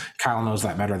hole. Kyle knows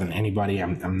that better than anybody.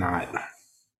 I'm not.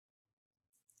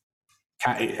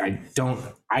 I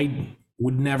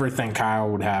would never think Kyle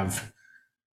would have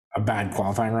a bad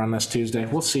qualifying run this Tuesday.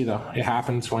 We'll see, though. It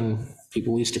happens when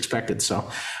people least expect it. So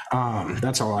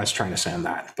that's all I was trying to say on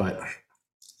that. But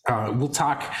we'll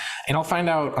talk, and I'll find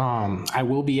out. I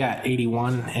will be at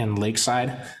 81 and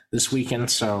Lakeside this weekend.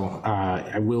 So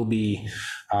I will be,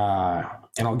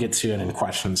 and I'll get to it in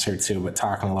questions here too, but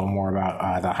talking a little more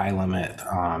about the High Limit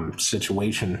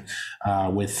situation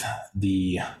with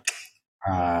the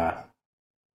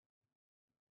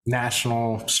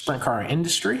national sprint car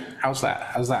industry. How's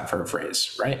that for a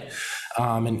phrase, right?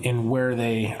 And where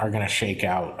they are going to shake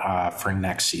out for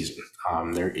next season.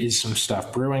 There is some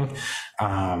stuff brewing.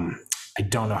 I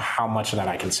don't know how much of that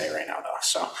I can say right now, though.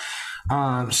 So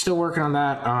still working on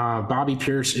that. Bobby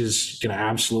Pierce is going to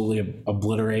absolutely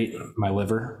obliterate my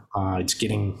liver. It's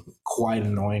getting quite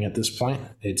annoying at this point.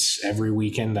 It's every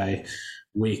weekend I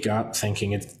wake up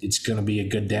thinking it's going to be a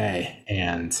good day,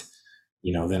 and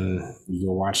then you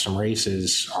go watch some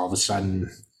races, all of a sudden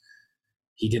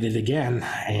he did it again.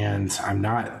 And I'm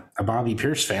not a Bobby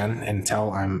Pierce fan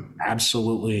until I'm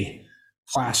absolutely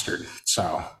plastered.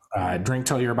 So drink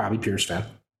till you're a Bobby Pierce fan.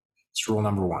 It's rule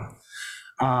number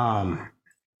 1.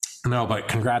 No, but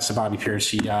congrats to Bobby Pierce.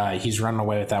 He's running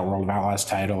away with that World of Outlaws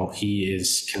title. He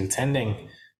is contending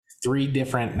 3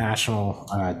 different national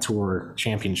tour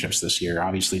championships this year.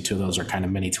 Obviously 2 of those are kind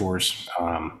of mini tours.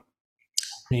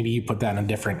 Maybe you put that in a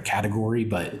different category,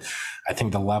 but I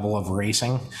think the level of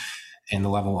racing and the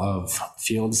level of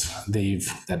fields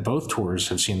that both tours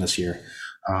have seen this year,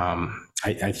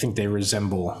 I think they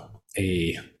resemble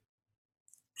a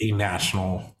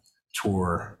national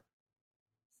tour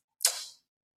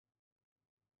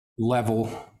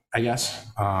level, I guess,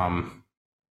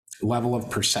 level of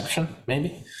perception,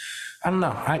 maybe. I don't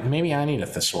know. Maybe I need a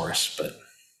thesaurus, but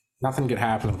nothing good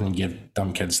happens when you give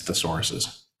dumb kids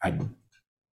thesauruses.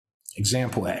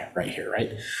 Example A right here,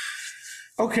 right?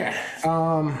 Okay.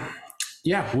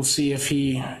 Yeah, we'll see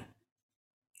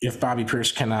if Bobby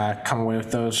Pierce can come away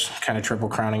with those, kind of triple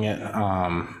crowning it.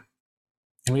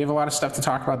 And we have a lot of stuff to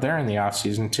talk about there in the off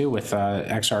season too, with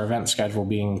XR event schedule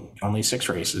being only 6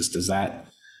 races. Are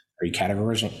you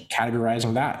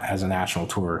categorizing that as a national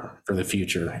tour for the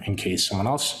future in case someone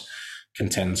else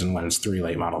contends and wins 3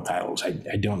 late model titles?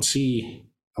 I don't see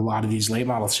a lot of these late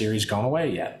model series going away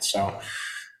yet. So a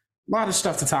lot of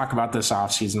stuff to talk about this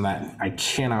offseason that I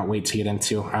cannot wait to get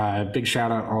into. Big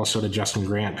shout out also to Justin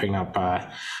Grant picking up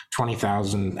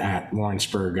 $20,000 at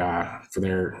Lawrenceburg for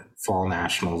their fall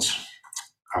nationals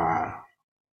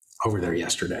over there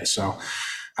yesterday. So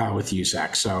with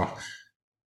USAC. So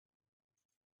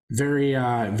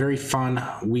very fun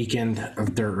weekend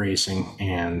of dirt racing.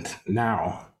 And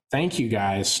now, thank you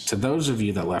guys to those of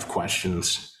you that left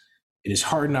questions. It is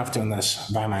hard enough doing this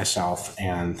by myself,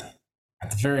 and at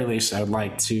the very least, I would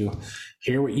like to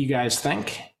hear what you guys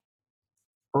think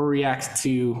or react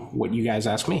to what you guys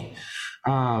ask me.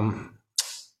 And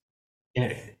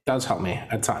it does help me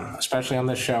a ton, especially on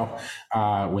this show,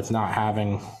 with not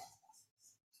having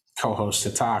co-hosts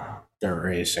to talk dirt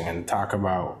racing and talk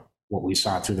about what we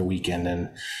saw through the weekend.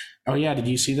 And, oh yeah, did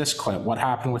you see this clip? What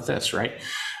happened with this, right?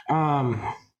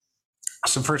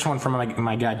 So first one from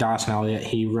my guy, Dawson Elliott.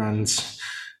 He runs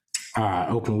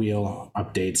open wheel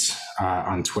updates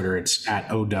on Twitter. It's at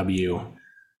OW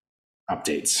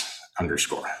updates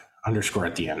underscore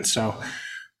at the end. So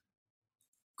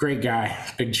great guy,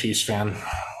 big Chiefs fan.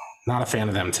 Not a fan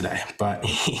of them today, but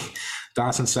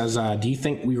Dawson says, do you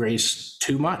think we race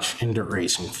too much in dirt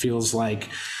racing? Feels like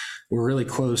we're really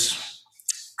close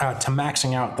to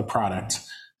maxing out the product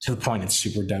to the point it's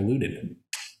super diluted.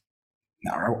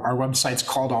 Now, our website's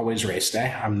called Always Race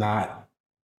Day. I'm not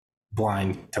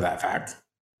blind to that fact.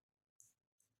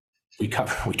 We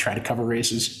try to cover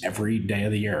races every day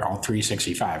of the year, all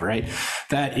 365, right?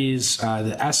 That is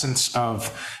the essence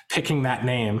of picking that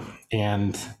name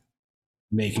and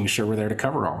making sure we're there to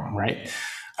cover all of them, right?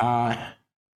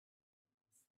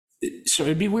 So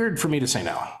it'd be weird for me to say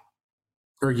no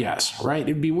or yes, right?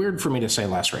 It'd be weird for me to say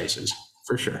less races,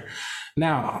 for sure.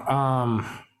 Now,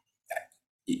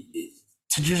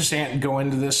 to just go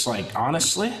into this, like,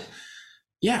 honestly,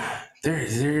 yeah,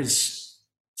 there's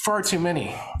far too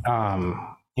many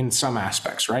in some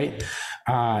aspects, right?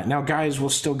 Now, guys will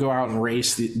still go out and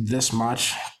race this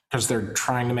much because they're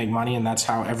trying to make money, and that's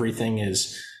how everything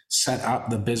is set up.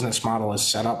 The business model is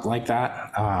set up like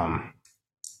that.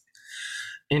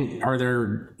 And are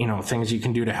there, things you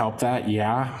can do to help that?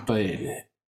 Yeah, but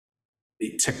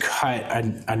to cut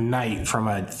a night from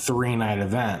a 3-night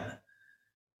event,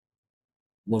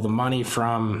 well, the money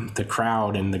from the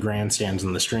crowd and the grandstands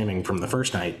and the streaming from the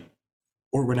first night,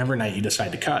 or whenever night you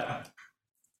decide to cut,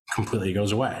 completely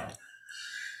goes away.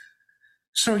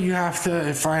 So you have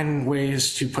to find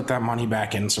ways to put that money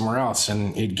back in somewhere else,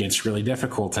 and it gets really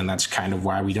difficult, and that's kind of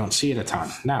why we don't see it a ton.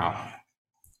 Now,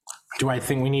 do I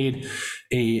think we need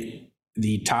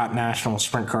the top national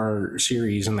sprint car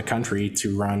series in the country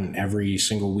to run every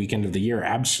single weekend of the year?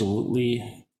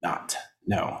 Absolutely not.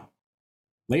 No.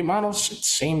 Late models,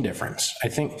 same difference. I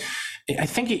think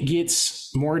it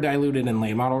gets more diluted in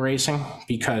late model racing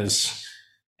because,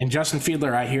 and Justin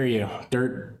Fiedler, I hear you.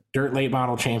 Dirt late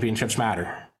model championships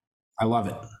matter. I love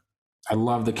it. I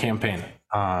love the campaign.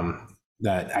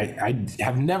 That I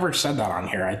have never said that on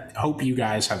here. I hope you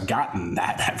guys have gotten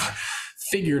that, have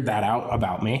figured that out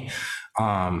about me.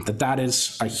 That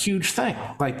is a huge thing.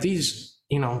 Like these,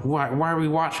 why are we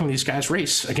watching these guys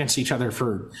race against each other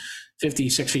for 50,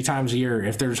 60 times a year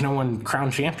if there's no one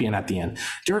crowned champion at the end?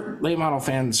 Dirt late model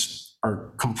fans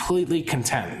are completely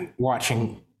content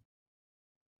watching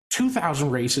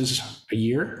 2,000 races a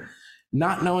year,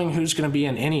 not knowing who's going to be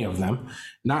in any of them,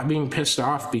 not being pissed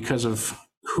off because of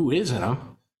who is in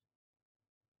them,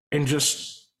 and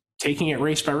just taking it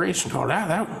race by race and going,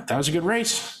 that was a good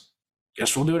race.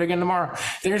 Guess we'll do it again tomorrow.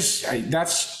 That's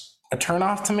a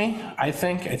turnoff to me. I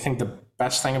think the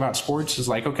best thing about sports is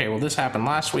like, okay, well, this happened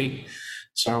last week,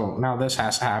 so now this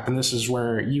has to happen. This is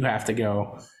where you have to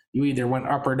go. You either went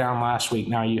up or down last week.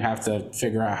 Now you have to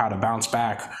figure out how to bounce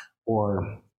back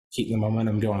or keep the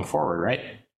momentum going forward, right?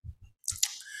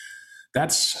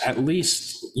 That's at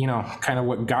least, kind of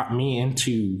what got me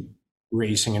into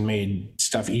racing and made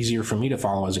stuff easier for me to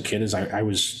follow as a kid. Is I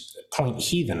was point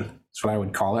heathen. That's what I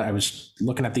would call it. I was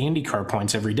looking at the IndyCar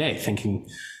points every day thinking,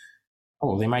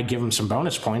 oh, they might give him some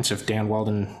bonus points if Dan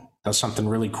Weldon does something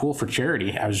really cool for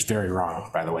charity. I was very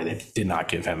wrong, by the way. They did not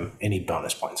give him any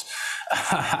bonus points.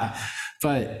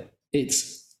 But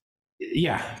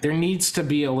there needs to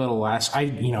be a little less. I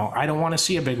don't want to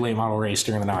see a big late model race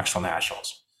during the Knoxville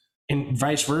Nationals. And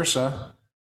vice versa,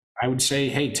 I would say,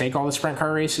 hey, take all the sprint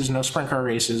car races, no sprint car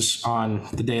races on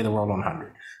the day of the World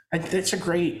 100. That's a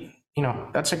great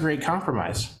that's a great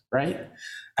compromise, right?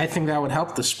 I think that would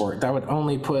help the sport. That would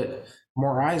only put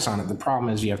more eyes on it. The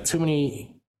problem is you have too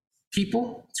many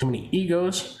people, too many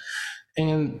egos,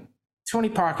 and too many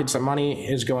pockets that money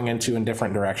is going into in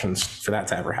different directions for that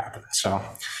to ever happen. So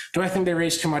do I think they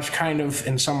raise too much? Kind of,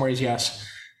 in some ways, yes.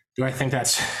 Do I think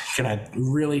that's going to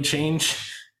really change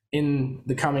in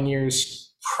the coming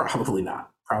years? Probably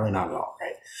not. Probably not at all,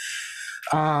 right?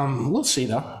 We'll see,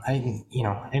 though.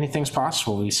 Anything's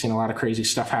possible. We've seen a lot of crazy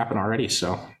stuff happen already.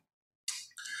 So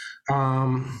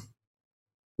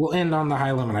we'll end on the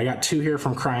high limit. I got 2 here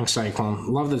from Crying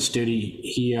Cyclone. Love this dude.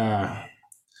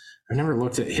 I've never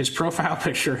looked at his profile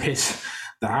picture.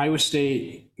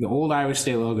 The old Iowa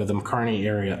State logo, the McCarney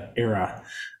era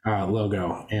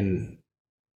logo, and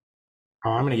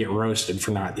I'm going to get roasted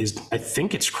for not. I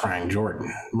think it's Crying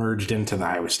Jordan merged into the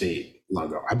Iowa State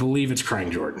logo. I believe it's Crying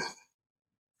Jordan.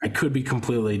 I could be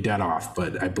completely dead off,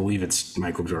 but I believe it's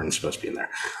Michael Jordan supposed to be in there.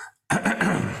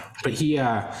 But he,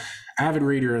 avid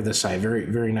reader of the site, very,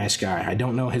 very nice guy. I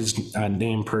don't know his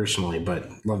name personally, but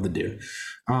love the dude.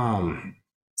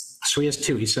 So he has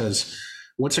 2. He says,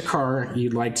 what's a car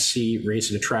you'd like to see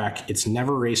race at a track it's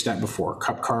never raced at before?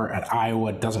 Cup car at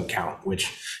Iowa doesn't count,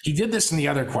 which he did this in the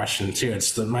other question too.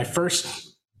 It's my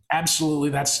first,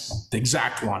 absolutely, that's the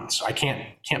exact one. So I can't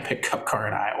pick Cup car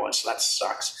at Iowa, so that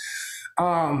sucks.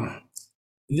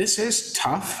 This is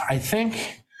tough. I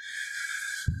think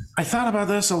I thought about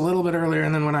this a little bit earlier,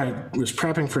 and then when I was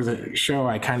prepping for the show,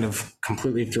 I kind of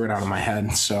completely threw it out of my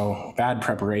head. So bad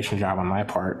preparation job on my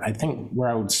part. I think where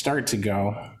I would start to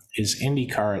go is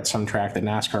IndyCar at some track that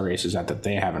NASCAR races at that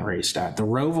they haven't raced at. The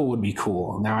Roval would be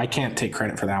cool. Now, I can't take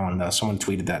credit for that one, though. Someone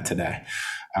tweeted that today.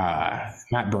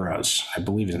 Matt Burrows, I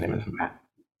believe his name is Matt.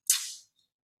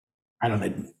 I don't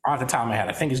know. Off the top of my head,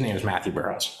 I think his name is Matthew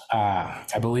Burrows.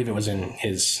 I believe it was in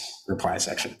his reply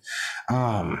section.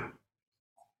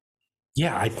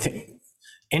 Yeah, I think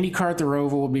IndyCar at the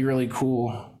Roval would be really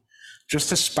cool. Just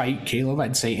to spite Caleb,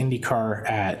 I'd say IndyCar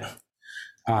at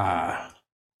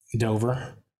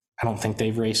Dover. I don't think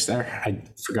they've raced there. I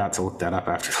forgot to look that up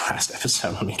after the last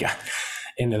episode when we got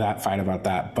into that fight about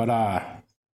that. But I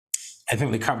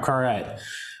think the Cup car at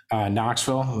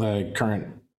Knoxville, the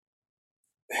current,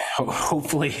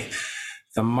 hopefully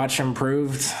the much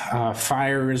improved,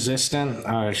 fire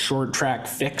resistant, short track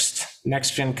fixed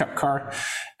next gen Cup car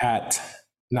at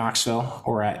Knoxville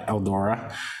or at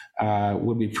Eldora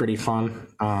would be pretty fun.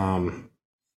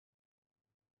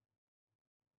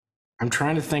 I'm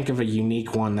trying to think of a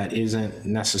unique one that isn't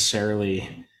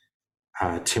necessarily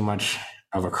too much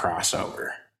of a crossover,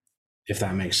 if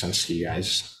that makes sense to you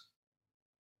guys.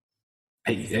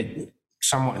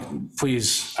 Someone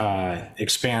please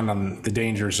expand on the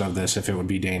dangers of this, if it would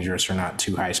be dangerous or not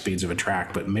too high speeds of a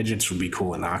track, but midgets would be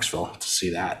cool in Knoxville to see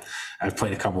that. I've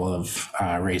played a couple of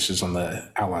races on the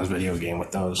Outlaws video game with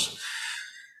those.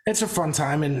 It's a fun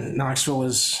time, and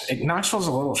Knoxville's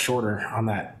a little shorter on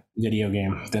that video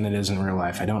game than it is in real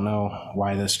life. I don't know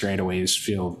why the straightaways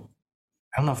feel,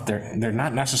 I don't know if they're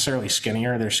not necessarily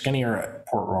skinnier. They're skinnier at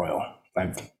Port Royal.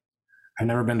 I've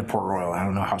never been to Port Royal. I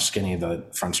don't know how skinny the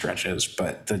front stretch is,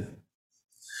 but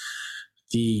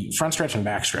the front stretch and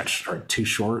back stretch are too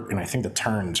short, and I think the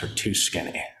turns are too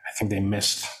skinny. I think they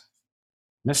missed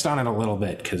on it a little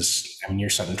bit because, you're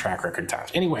setting track record times.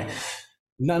 Anyway,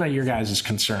 none of your guys'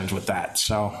 concerns with that.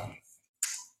 So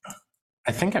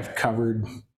I think I've covered.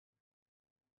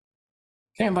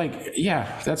 And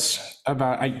that's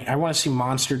about. I want to see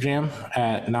Monster Jam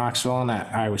at Knoxville and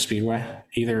at Iowa Speedway.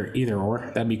 Either or,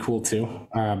 that'd be cool too.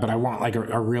 But I want like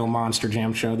a real Monster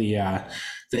Jam show. The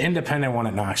independent one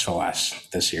at Knoxville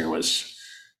this year was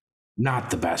not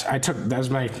the best. That was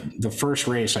the first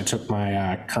race I took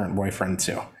my current boyfriend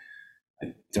to.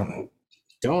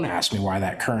 Don't ask me why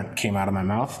that current came out of my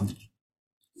mouth.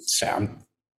 So I'm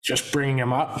just bringing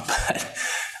him up.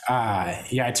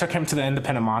 I took him to the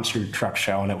independent monster truck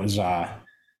show, and it was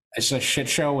it's a shit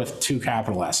show with 2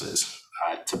 capital S's,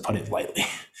 to put it lightly.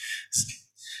 It's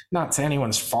not to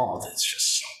anyone's fault. It's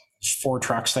just there's 4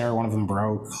 trucks there. One of them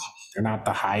broke. They're not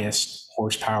the highest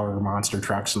horsepower monster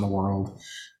trucks in the world.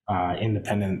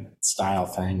 Independent style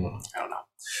thing. I don't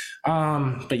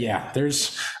know. But yeah,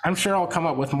 I'm sure I'll come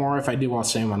up with more. If I do, I'll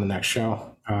say them on the next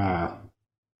show.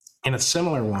 And a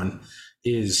similar one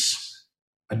is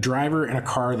a driver in a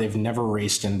car they've never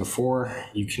raced in before.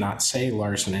 You cannot say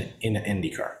Larson in an Indy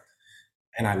car.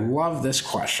 And I love this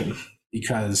question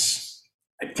because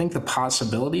I think the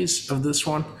possibilities of this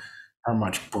one are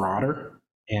much broader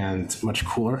and much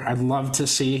cooler. I'd love to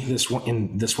see this one,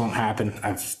 and this won't happen.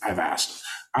 I've asked.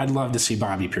 I'd love to see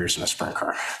Bobby Pierce in a sprint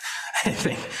car. I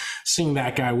think seeing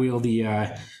that guy wheel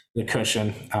the the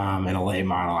cushion in a late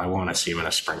model, I want to see him in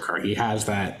a sprint car. He has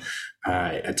that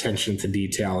attention to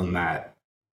detail and that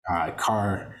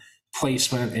car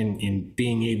placement and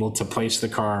being able to place the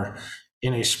car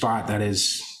in a spot that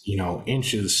is,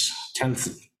 inches,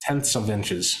 tenths of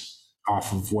inches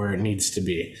off of where it needs to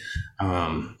be.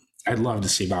 I'd love to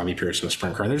see Bobby Pierce in a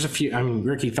sprint car. There's a few,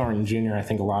 Ricky Thornton Jr., I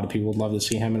think a lot of people would love to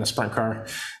see him in a sprint car.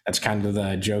 That's kind of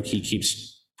the joke he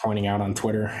keeps pointing out on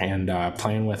Twitter and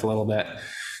playing with a little bit.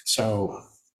 So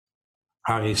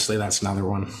obviously that's another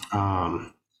one.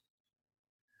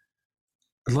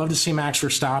 I'd love to see Max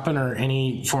Verstappen or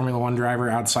any Formula One driver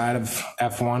outside of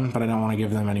F1, but I don't want to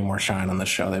give them any more shine on the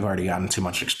show. They've already gotten too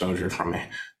much exposure from me.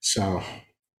 So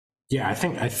yeah, I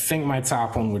think my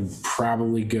top one would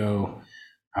probably go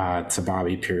to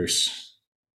Bobby Pierce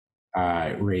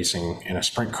racing in a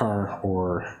sprint car,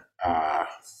 or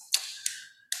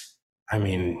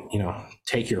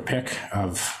take your pick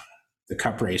of the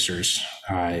Cup racers.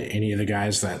 Any of the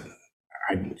guys that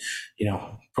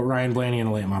put Ryan Blaney in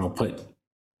a late model, put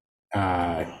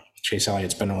Chase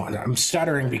Elliott's been one. I'm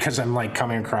stuttering because I'm like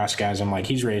coming across guys. I'm like,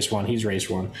 he's raced one.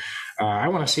 I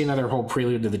want to see another whole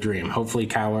prelude to the dream. Hopefully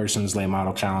Kyle Larson's late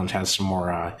model challenge has some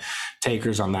more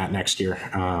takers on that next year.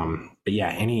 But yeah,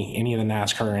 any of the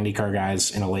NASCAR or IndyCar guys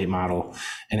in a late model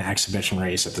in an exhibition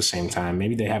race at the same time.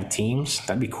 Maybe they have teams.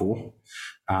 That'd be cool.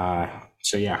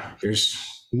 So yeah, there's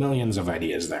millions of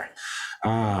ideas there.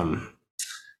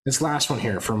 This last one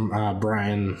here from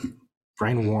Brian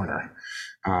Warner.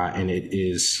 And it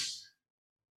is,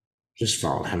 just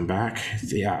follow him back.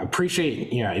 Yeah, appreciate,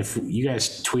 if you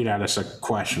guys tweet at us a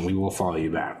question, we will follow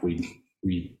you back.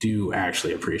 We do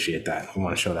actually appreciate that. We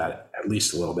want to show that at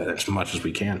least a little bit, as much as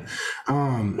we can.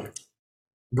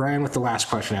 Brian with the last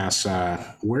question asks,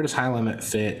 where does High Limit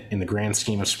fit in the grand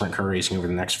scheme of sprint car racing over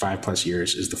the next 5+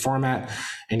 years? Is the format,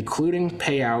 including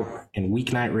payout and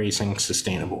weeknight racing,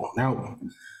 sustainable? Now,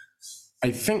 I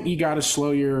think you got to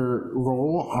slow your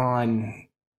roll on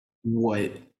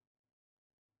what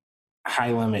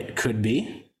High Limit could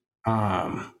be.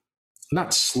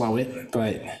 Not slow it,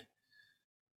 but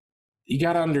you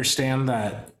got to understand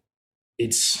that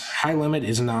High Limit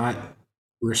is not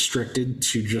restricted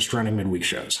to just running midweek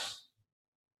shows.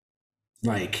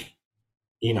 Like,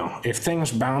 if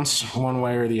things bounce one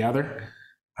way or the other,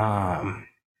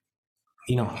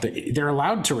 they're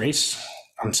allowed to race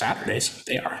on Saturdays.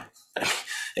 They are.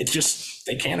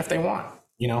 They can if they want.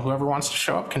 Whoever wants to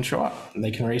show up can show up.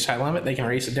 They can race High Limit. They can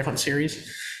race a different series.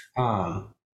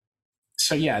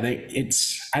 So yeah,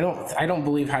 I don't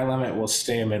believe High Limit will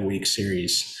stay a midweek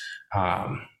series.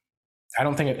 I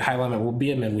don't think High Limit will be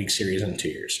a midweek series in 2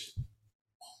 years.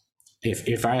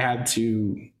 If I had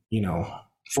to,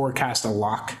 forecast a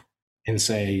lock and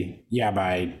say, yeah,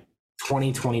 by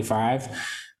 2025,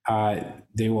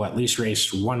 they will at least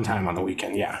race one time on the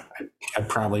weekend. Yeah, I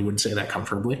probably would say that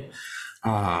comfortably.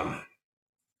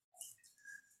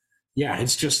 Yeah,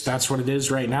 it's just, that's what it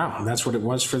is right now. That's what it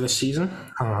was for this season.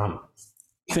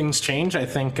 Things change. I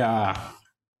think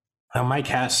Mike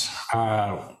Hess,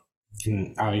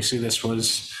 and obviously this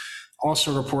was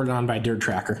also reported on by Dirt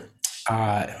Tracker.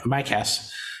 Mike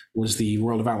Hess was the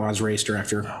World of Outlaws race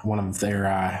director, one of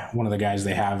the guys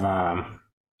they have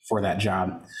for that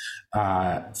job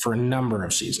for a number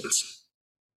of seasons,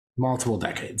 multiple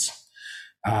decades.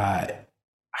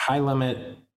 High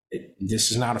Limit,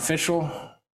 this is not official,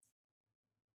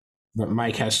 but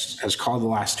Mike has called the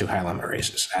last 2 High Limit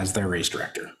races as their race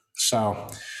director. So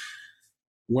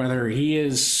whether he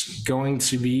is going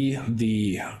to be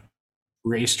the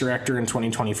race director in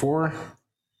 2024,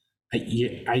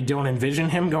 I don't envision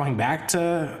him going back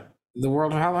to the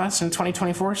World of Outlaws in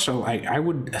 2024. So I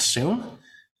would assume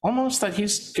almost that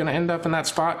he's going to end up in that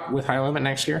spot with High Limit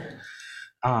next year.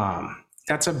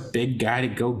 That's a big guy to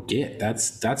go get.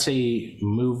 That's a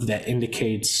move that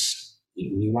indicates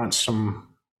we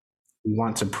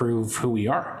want to prove who we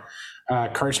are.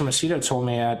 Carson Macedo told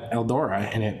me at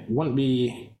Eldora, and it wouldn't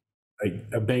be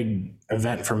a big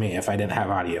event for me if I didn't have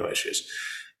audio issues.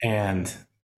 And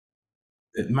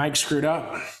Mike screwed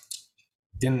up,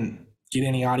 didn't get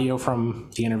any audio from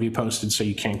the interview posted, so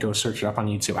you can't go search it up on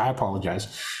YouTube. I apologize.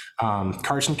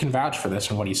 Carson can vouch for this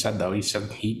and what he said, though. He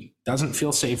said he doesn't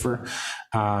feel safer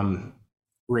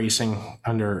racing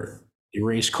under a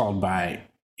race called by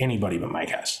anybody but Mike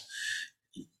Hess.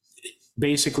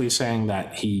 Basically saying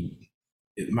that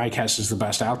Mike Hess is the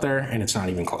best out there, and it's not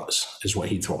even close, is what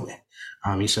he told me.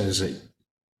 He says it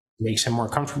makes him more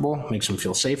comfortable, makes him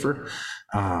feel safer.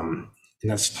 And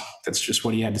that's just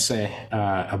what he had to say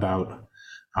about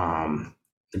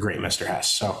the great Mr.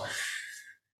 Hess. So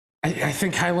I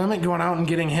think High Limit going out and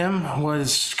getting him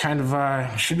was kind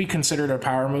of should be considered a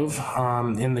power move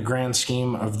in the grand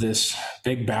scheme of this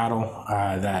big battle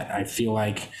that I feel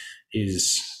like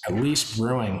is at least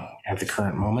brewing at the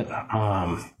current moment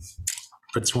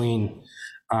between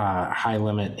High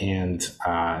Limit and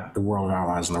the World of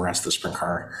Outlaws and the rest of the sprint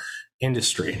car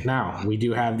industry. Now, we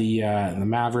do have the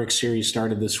Maverick Series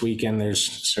started this weekend.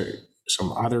 There's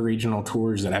some other regional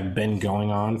tours that have been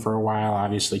going on for a while.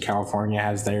 Obviously, California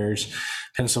has theirs.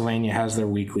 Pennsylvania has their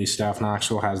weekly stuff.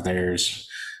 Knoxville has theirs.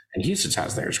 And Houston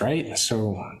has theirs, right?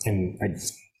 So, and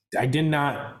I did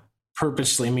not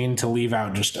purposely mean to leave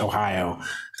out just Ohio.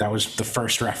 That was the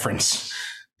first reference.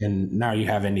 And now you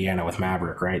have Indiana with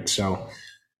Maverick, right? So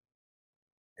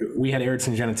we had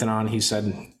Ayrton Geniton on. He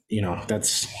said,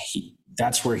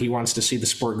 that's where he wants to see the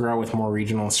sport grow with more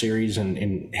regional series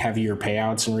and heavier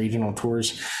payouts and regional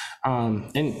tours.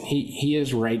 And he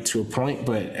is right to a point,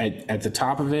 but at the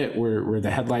top of it, where the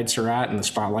headlights are at and the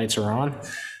spotlights are on,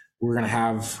 we're going to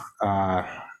have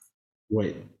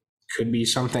what could be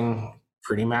something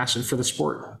pretty massive for the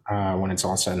sport when it's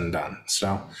all said and done.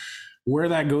 So where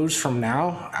that goes from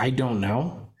now, I don't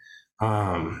know.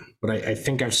 But I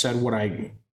think I've said what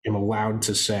I am allowed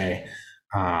to say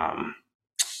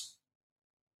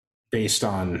based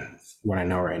on what I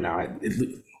know right now.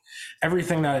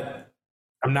 Everything that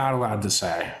I'm not allowed to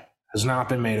say has not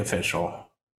been made official,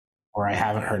 or I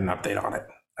haven't heard an update on it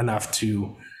enough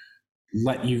to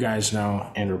let you guys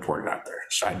know and report it out there.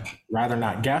 So I'd rather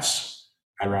not guess.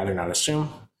 I'd rather not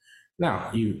assume. Now,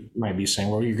 you might be saying,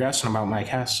 well, you're guessing about Mike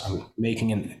Hess. I'm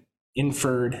making an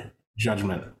inferred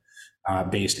judgment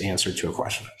based answer to a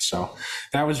question. So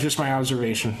that was just my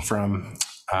observation from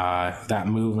that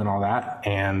move and all that.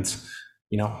 And,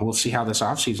 we'll see how this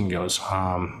offseason goes.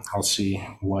 I'll see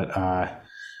what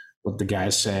the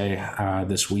guys say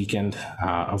this weekend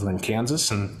over in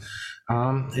Kansas, and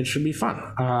it should be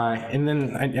fun. And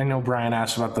then I know Brian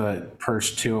asked about the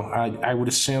purse too. I would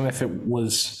assume if it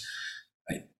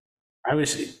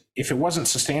wasn't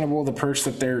sustainable, the purse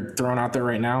that they're throwing out there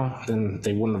right now, then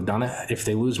they wouldn't have done it. If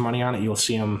they lose money on it, you'll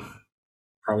see them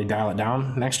probably dial it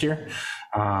down next year.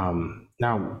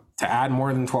 Now, to add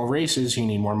more than 12 races, you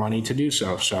need more money to do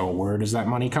so. So where does that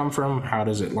money come from? How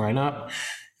does it line up?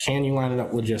 Can you line it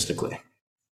up logistically?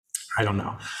 I don't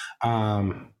know.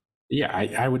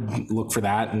 I would look for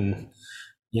that. And,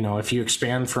 if you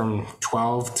expand from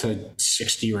 12 to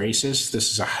 60 races,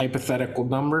 this is a hypothetical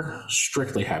number,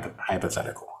 strictly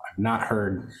hypothetical. I've not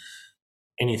heard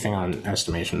anything on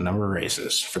estimation number of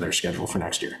races for their schedule for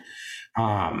next year.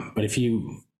 But if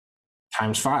you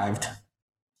times 5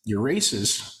 your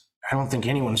races, I don't think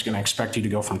anyone's going to expect you to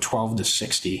go from 12 to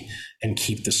 60 and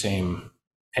keep the same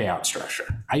payout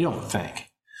structure. I don't think.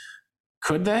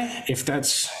 Could they? If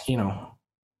that's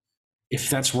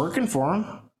working for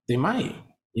them, they might.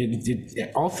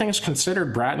 All things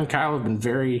considered, Brad and Kyle have been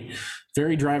very,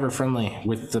 very driver friendly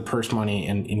with the purse money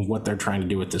and in what they're trying to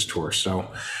do with this tour.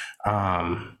 So,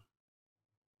 I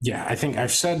think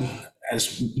I've said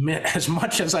as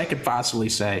much as I could possibly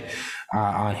say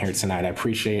on here tonight. I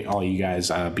appreciate all you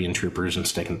guys being troopers and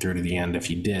sticking through to the end if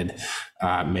you did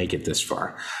make it this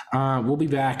far. We'll be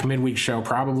back midweek show,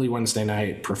 probably Wednesday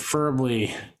night,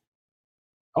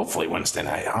 hopefully Wednesday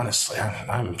night. Honestly,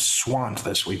 I'm swamped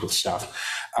this week with stuff.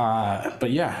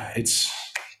 But yeah, it's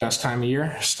best time of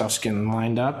year. Stuff's getting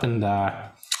lined up, and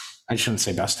I shouldn't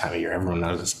say best time of year. Everyone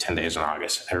knows it's 10 days in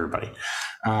August. Everybody.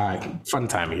 Fun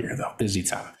time of year, though. Busy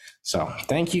time. So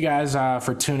thank you guys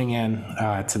for tuning in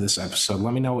to this episode.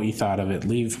 Let me know what you thought of it.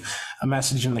 Leave a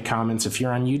message in the comments. If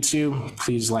you're on YouTube,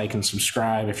 please like and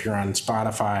subscribe. If you're on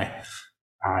Spotify,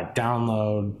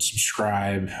 download,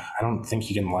 subscribe. I don't think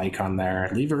you can like on there.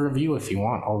 Leave a review if you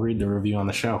want. I'll read the review on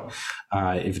the show.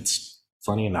 If it's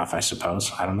funny enough, I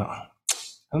suppose. I don't know.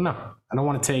 I don't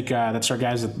want to take, that's our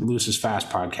guys at Loose is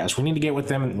Fast podcast. We need to get with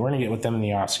them. We're going to get with them in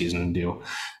the off season and do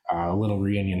a little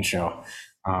reunion show.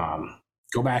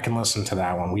 Go back and listen to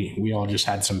that one. We all just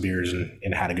had some beers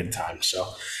and had a good time. So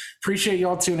appreciate you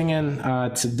all tuning in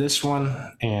to this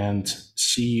one, and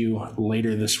see you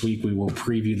later this week. We will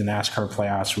preview the NASCAR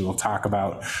playoffs. We will talk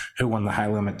about who won the High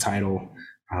Limit title.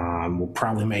 We'll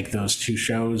probably make those 2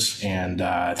 shows, and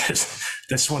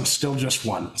this one's still just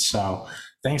one. So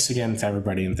thanks again to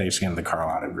everybody, and thanks again to the Carl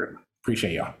Auto Group.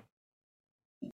 Appreciate y'all.